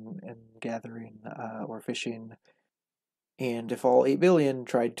hunting and gathering or fishing. And if all 8 billion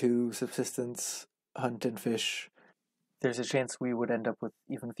tried to subsistence hunt and fish, there's a chance we would end up with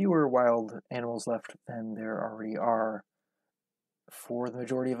even fewer wild animals left than there already are. For the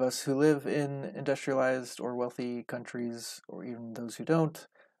majority of us who live in industrialized or wealthy countries, or even those who don't,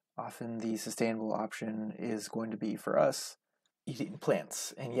 often the sustainable option is going to be for us eating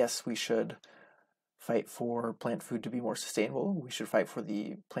plants. And yes, we should fight for plant food to be more sustainable. We should fight for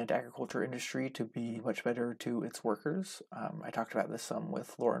the plant agriculture industry to be much better to its workers. I talked about this some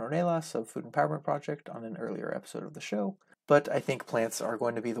with Lauren Ornelas of Food Empowerment Project on an earlier episode of the show. But I think plants are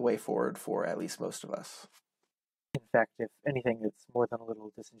going to be the way forward for at least most of us. In fact, if anything, it's more than a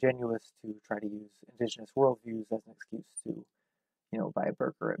little disingenuous to try to use indigenous worldviews as an excuse to, buy a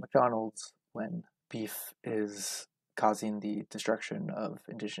burger at McDonald's when beef is causing the destruction of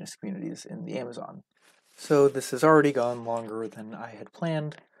indigenous communities in the Amazon. So this has already gone longer than I had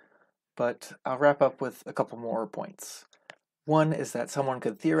planned, but I'll wrap up with a couple more points. One is that someone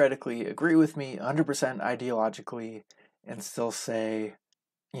could theoretically agree with me 100% ideologically and still say,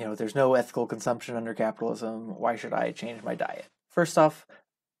 there's no ethical consumption under capitalism. Why should I change my diet? First off,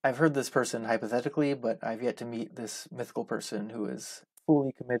 I've heard this person hypothetically, but I've yet to meet this mythical person who is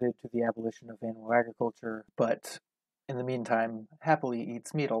fully committed to the abolition of animal agriculture, but in the meantime, happily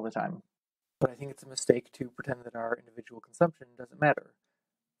eats meat all the time. But I think it's a mistake to pretend that our individual consumption doesn't matter.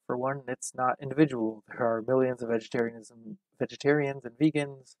 For one, it's not individual. There are millions of vegetarians and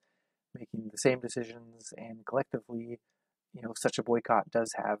vegans making the same decisions, and collectively, such a boycott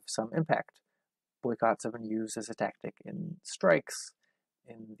does have some impact. Boycotts have been used as a tactic in strikes,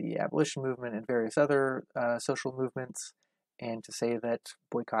 in the abolition movement, and various other social movements, and to say that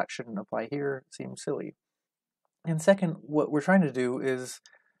boycott shouldn't apply here seems silly. And second, what we're trying to do is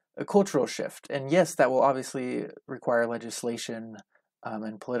a cultural shift, and yes, that will obviously require legislation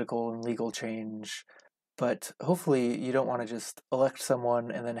and political and legal change, but hopefully you don't want to just elect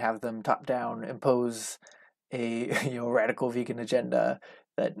someone and then have them top-down impose a radical vegan agenda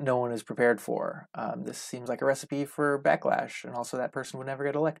that no one is prepared for. This seems like a recipe for backlash, and also that person would never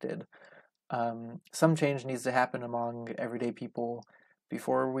get elected. Some change needs to happen among everyday people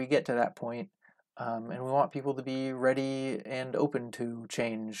before we get to that point, and we want people to be ready and open to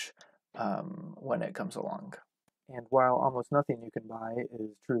change when it comes along. And while almost nothing you can buy is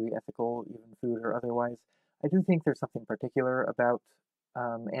truly ethical, even food or otherwise, I do think there's something particular about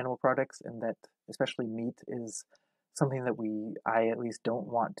animal products, and that especially meat is something that I at least don't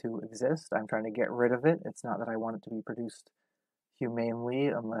want to exist. I'm trying to get rid of it. It's not that I want it to be produced humanely,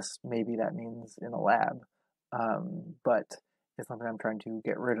 unless maybe that means in a lab, but it's something I'm trying to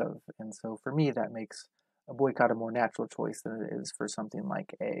get rid of. And so for me, that makes a boycott a more natural choice than it is for something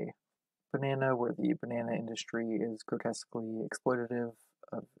like a banana, where the banana industry is grotesquely exploitative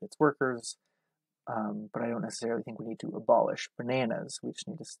of its workers. But I don't necessarily think we need to abolish bananas. We just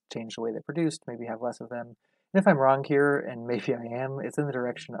need to change the way they're produced, maybe have less of them. And if I'm wrong here, and maybe I am, it's in the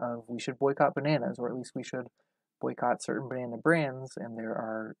direction of we should boycott bananas, or at least we should boycott certain banana brands. And there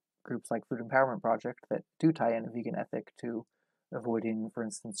are groups like Food Empowerment Project that do tie in a vegan ethic to avoiding, for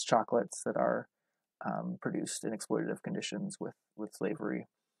instance, chocolates that are produced in exploitative conditions with slavery.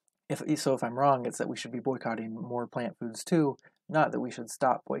 If I'm wrong, it's that we should be boycotting more plant foods too, not that we should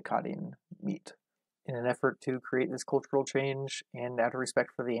stop boycotting meat. In an effort to create this cultural change and out of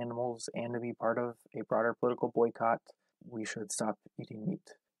respect for the animals and to be part of a broader political boycott, we should stop eating meat.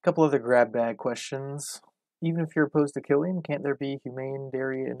 A couple other grab bag questions. Even if you're opposed to killing, can't there be humane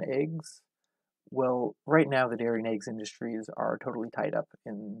dairy and eggs? Well, right now the dairy and eggs industries are totally tied up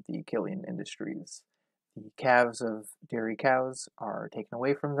in the killing industries. The calves of dairy cows are taken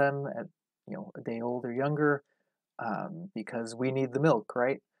away from them at a day old or younger because we need the milk,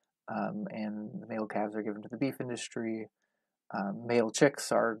 right? And the male calves are given to the beef industry. Male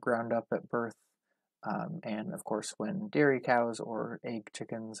chicks are ground up at birth. And of course, when dairy cows or egg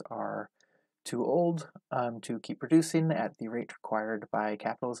chickens are too old to keep producing at the rate required by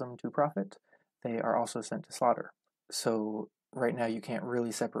capitalism to profit, they are also sent to slaughter. So right now you can't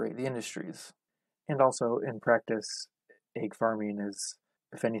really separate the industries. And also in practice, egg farming is,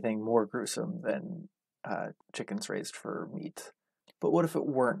 if anything, more gruesome than chickens raised for meat. But what if it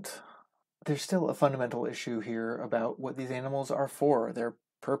weren't? There's still a fundamental issue here about what these animals are for, their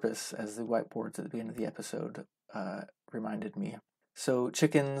purpose, as the whiteboards at the beginning of the episode reminded me. So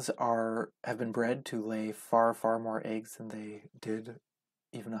chickens have been bred to lay far, far more eggs than they did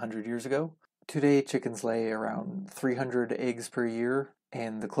even 100 years ago. Today, chickens lay around 300 eggs per year,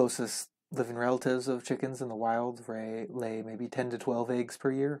 and the closest living relatives of chickens in the wild lay maybe 10 to 12 eggs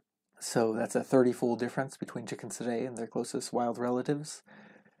per year. So that's a 30-fold difference between chickens today and their closest wild relatives.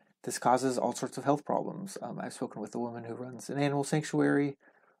 This causes all sorts of health problems. I've spoken with a woman who runs an animal sanctuary,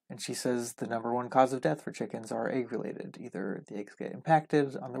 and she says the number one cause of death for chickens are egg-related. Either the eggs get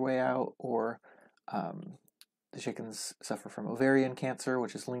impacted on their way out, or the chickens suffer from ovarian cancer,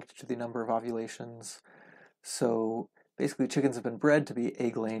 which is linked to the number of ovulations. So basically, chickens have been bred to be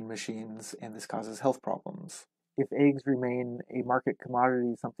egg-laying machines, and this causes health problems. If eggs remain a market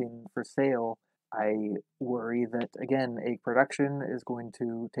commodity, something for sale, I worry that, again, egg production is going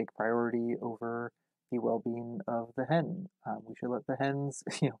to take priority over the well-being of the hen. We should let the hens,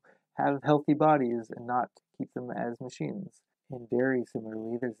 have healthy bodies and not keep them as machines. In dairy,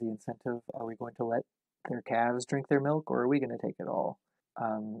 similarly, there's the incentive: are we going to let their calves drink their milk, or are we going to take it all?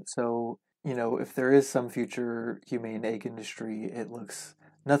 So, if there is some future humane egg industry, it looks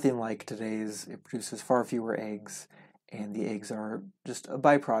nothing like today's. It produces far fewer eggs, and the eggs are just a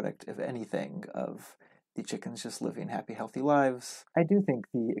byproduct, if anything, of the chickens just living happy, healthy lives. I do think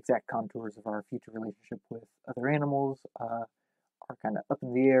the exact contours of our future relationship with other animals are kind of up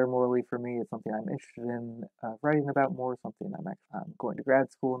in the air morally for me. It's something I'm interested in writing about more, something I'm actually going to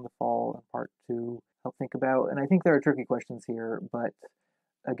grad school in the fall in part to help think about. And I think there are tricky questions here, but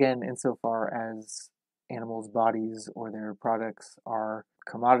again, insofar as animals' bodies or their products are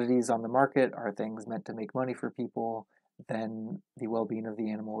commodities on the market, are things meant to make money for people, then the well-being of the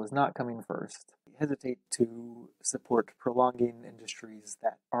animal is not coming first. I hesitate to support prolonging industries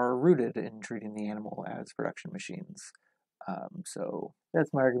that are rooted in treating the animal as production machines. So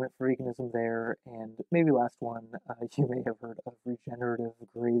that's my argument for veganism there. And maybe last one, you may have heard of regenerative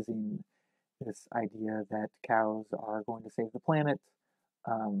grazing, this idea that cows are going to save the planet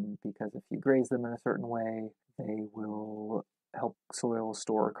because if you graze them in a certain way, they will help soil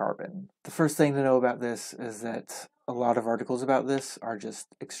store carbon. The first thing to know about this is that a lot of articles about this are just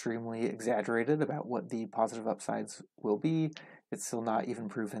extremely exaggerated about what the positive upsides will be. It's still not even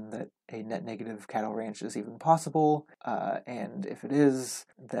proven that a net negative cattle ranch is even possible, and if it is,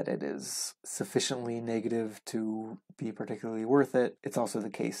 that it is sufficiently negative to be particularly worth it. It's also the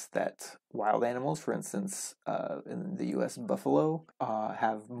case that wild animals, for instance, in the U.S., buffalo,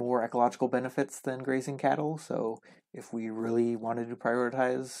 have more ecological benefits than grazing cattle. So if we really wanted to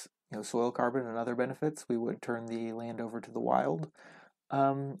prioritize soil carbon and other benefits, we would turn the land over to the wild.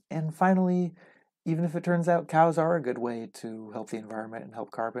 And finally, even if it turns out cows are a good way to help the environment and help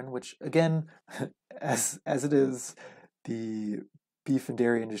carbon, which again, as it is, the beef and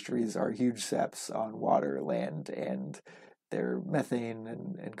dairy industries are huge saps on water, land, and their methane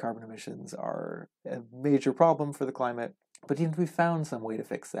and carbon emissions are a major problem for the climate. But even if we found some way to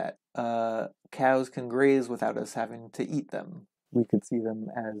fix that, cows can graze without us having to eat them. We could see them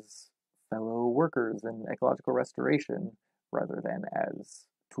as fellow workers in ecological restoration rather than as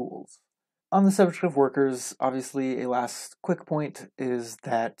tools. On the subject of workers, obviously, a last quick point is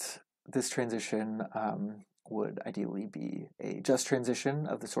that this transition would ideally be a just transition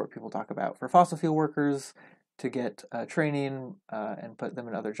of the sort people talk about for fossil fuel workers to get training and put them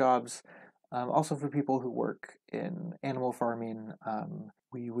in other jobs. Also for people who work in animal farming,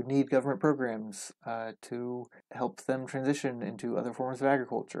 we would need government programs to help them transition into other forms of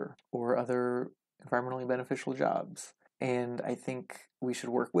agriculture or other environmentally beneficial jobs. And I think we should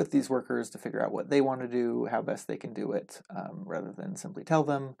work with these workers to figure out what they want to do, how best they can do it, rather than simply tell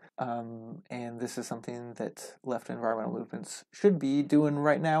them. And this is something that left environmental movements should be doing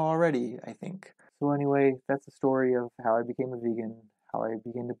right now already, I think. So anyway, that's the story of how I became a vegan, how I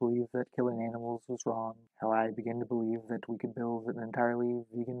began to believe that killing animals was wrong, how I began to believe that we could build an entirely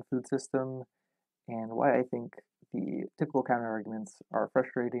vegan food system, and why I think the typical counterarguments are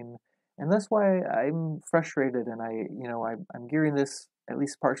frustrating. And that's why I'm frustrated, and I'm gearing this at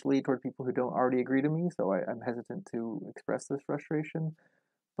least partially toward people who don't already agree to me, so I'm hesitant to express this frustration.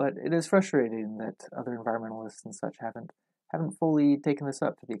 But it is frustrating that other environmentalists and such haven't fully taken this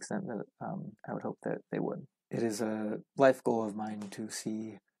up to the extent that I would hope that they would. It is a life goal of mine to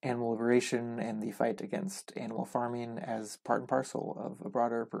see animal liberation and the fight against animal farming as part and parcel of a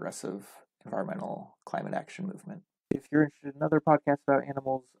broader progressive environmental climate action movement. If you're interested in other podcasts about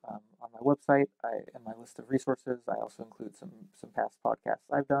animals, on my website, in my list of resources, I also include some past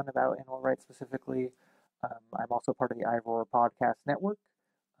podcasts I've done about animal rights specifically. I'm also part of the iRoar Podcast Network.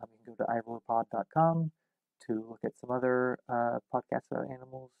 You can go to iRoarPod.com to look at some other podcasts about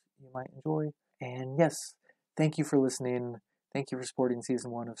animals you might enjoy. And yes, thank you for listening. Thank you for supporting Season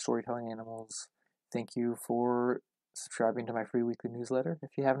 1 of Storytelling Animals. Thank you for subscribing to my free weekly newsletter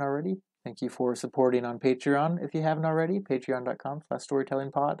if you haven't already. Thank you for supporting on Patreon if you haven't already,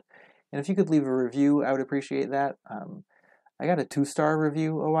 patreon.com/storytellingpod. And if you could leave a review, I would appreciate that. I got a 2-star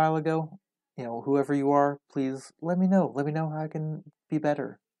review a while ago. Whoever you are, please let me know. Let me know how I can be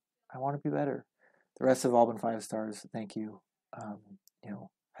better. I want to be better. The rest have all been 5 stars. Thank you. I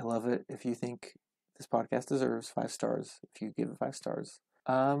love it if you think this podcast deserves 5 stars, if you give it 5 stars.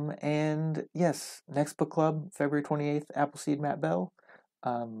 And yes, next book club, February 28th, Appleseed, Matt Bell.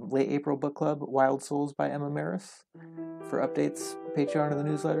 Late April book club, Wild Souls by Emma Maris. For updates, Patreon, and the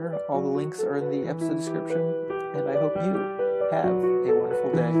newsletter, all the links are in the episode description. And I hope you have a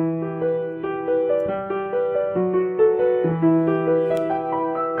wonderful day.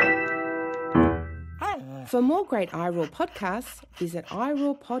 For more great iRoar podcasts, visit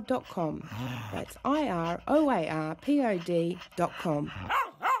iRoarPod.com. That's iRoarPod.com.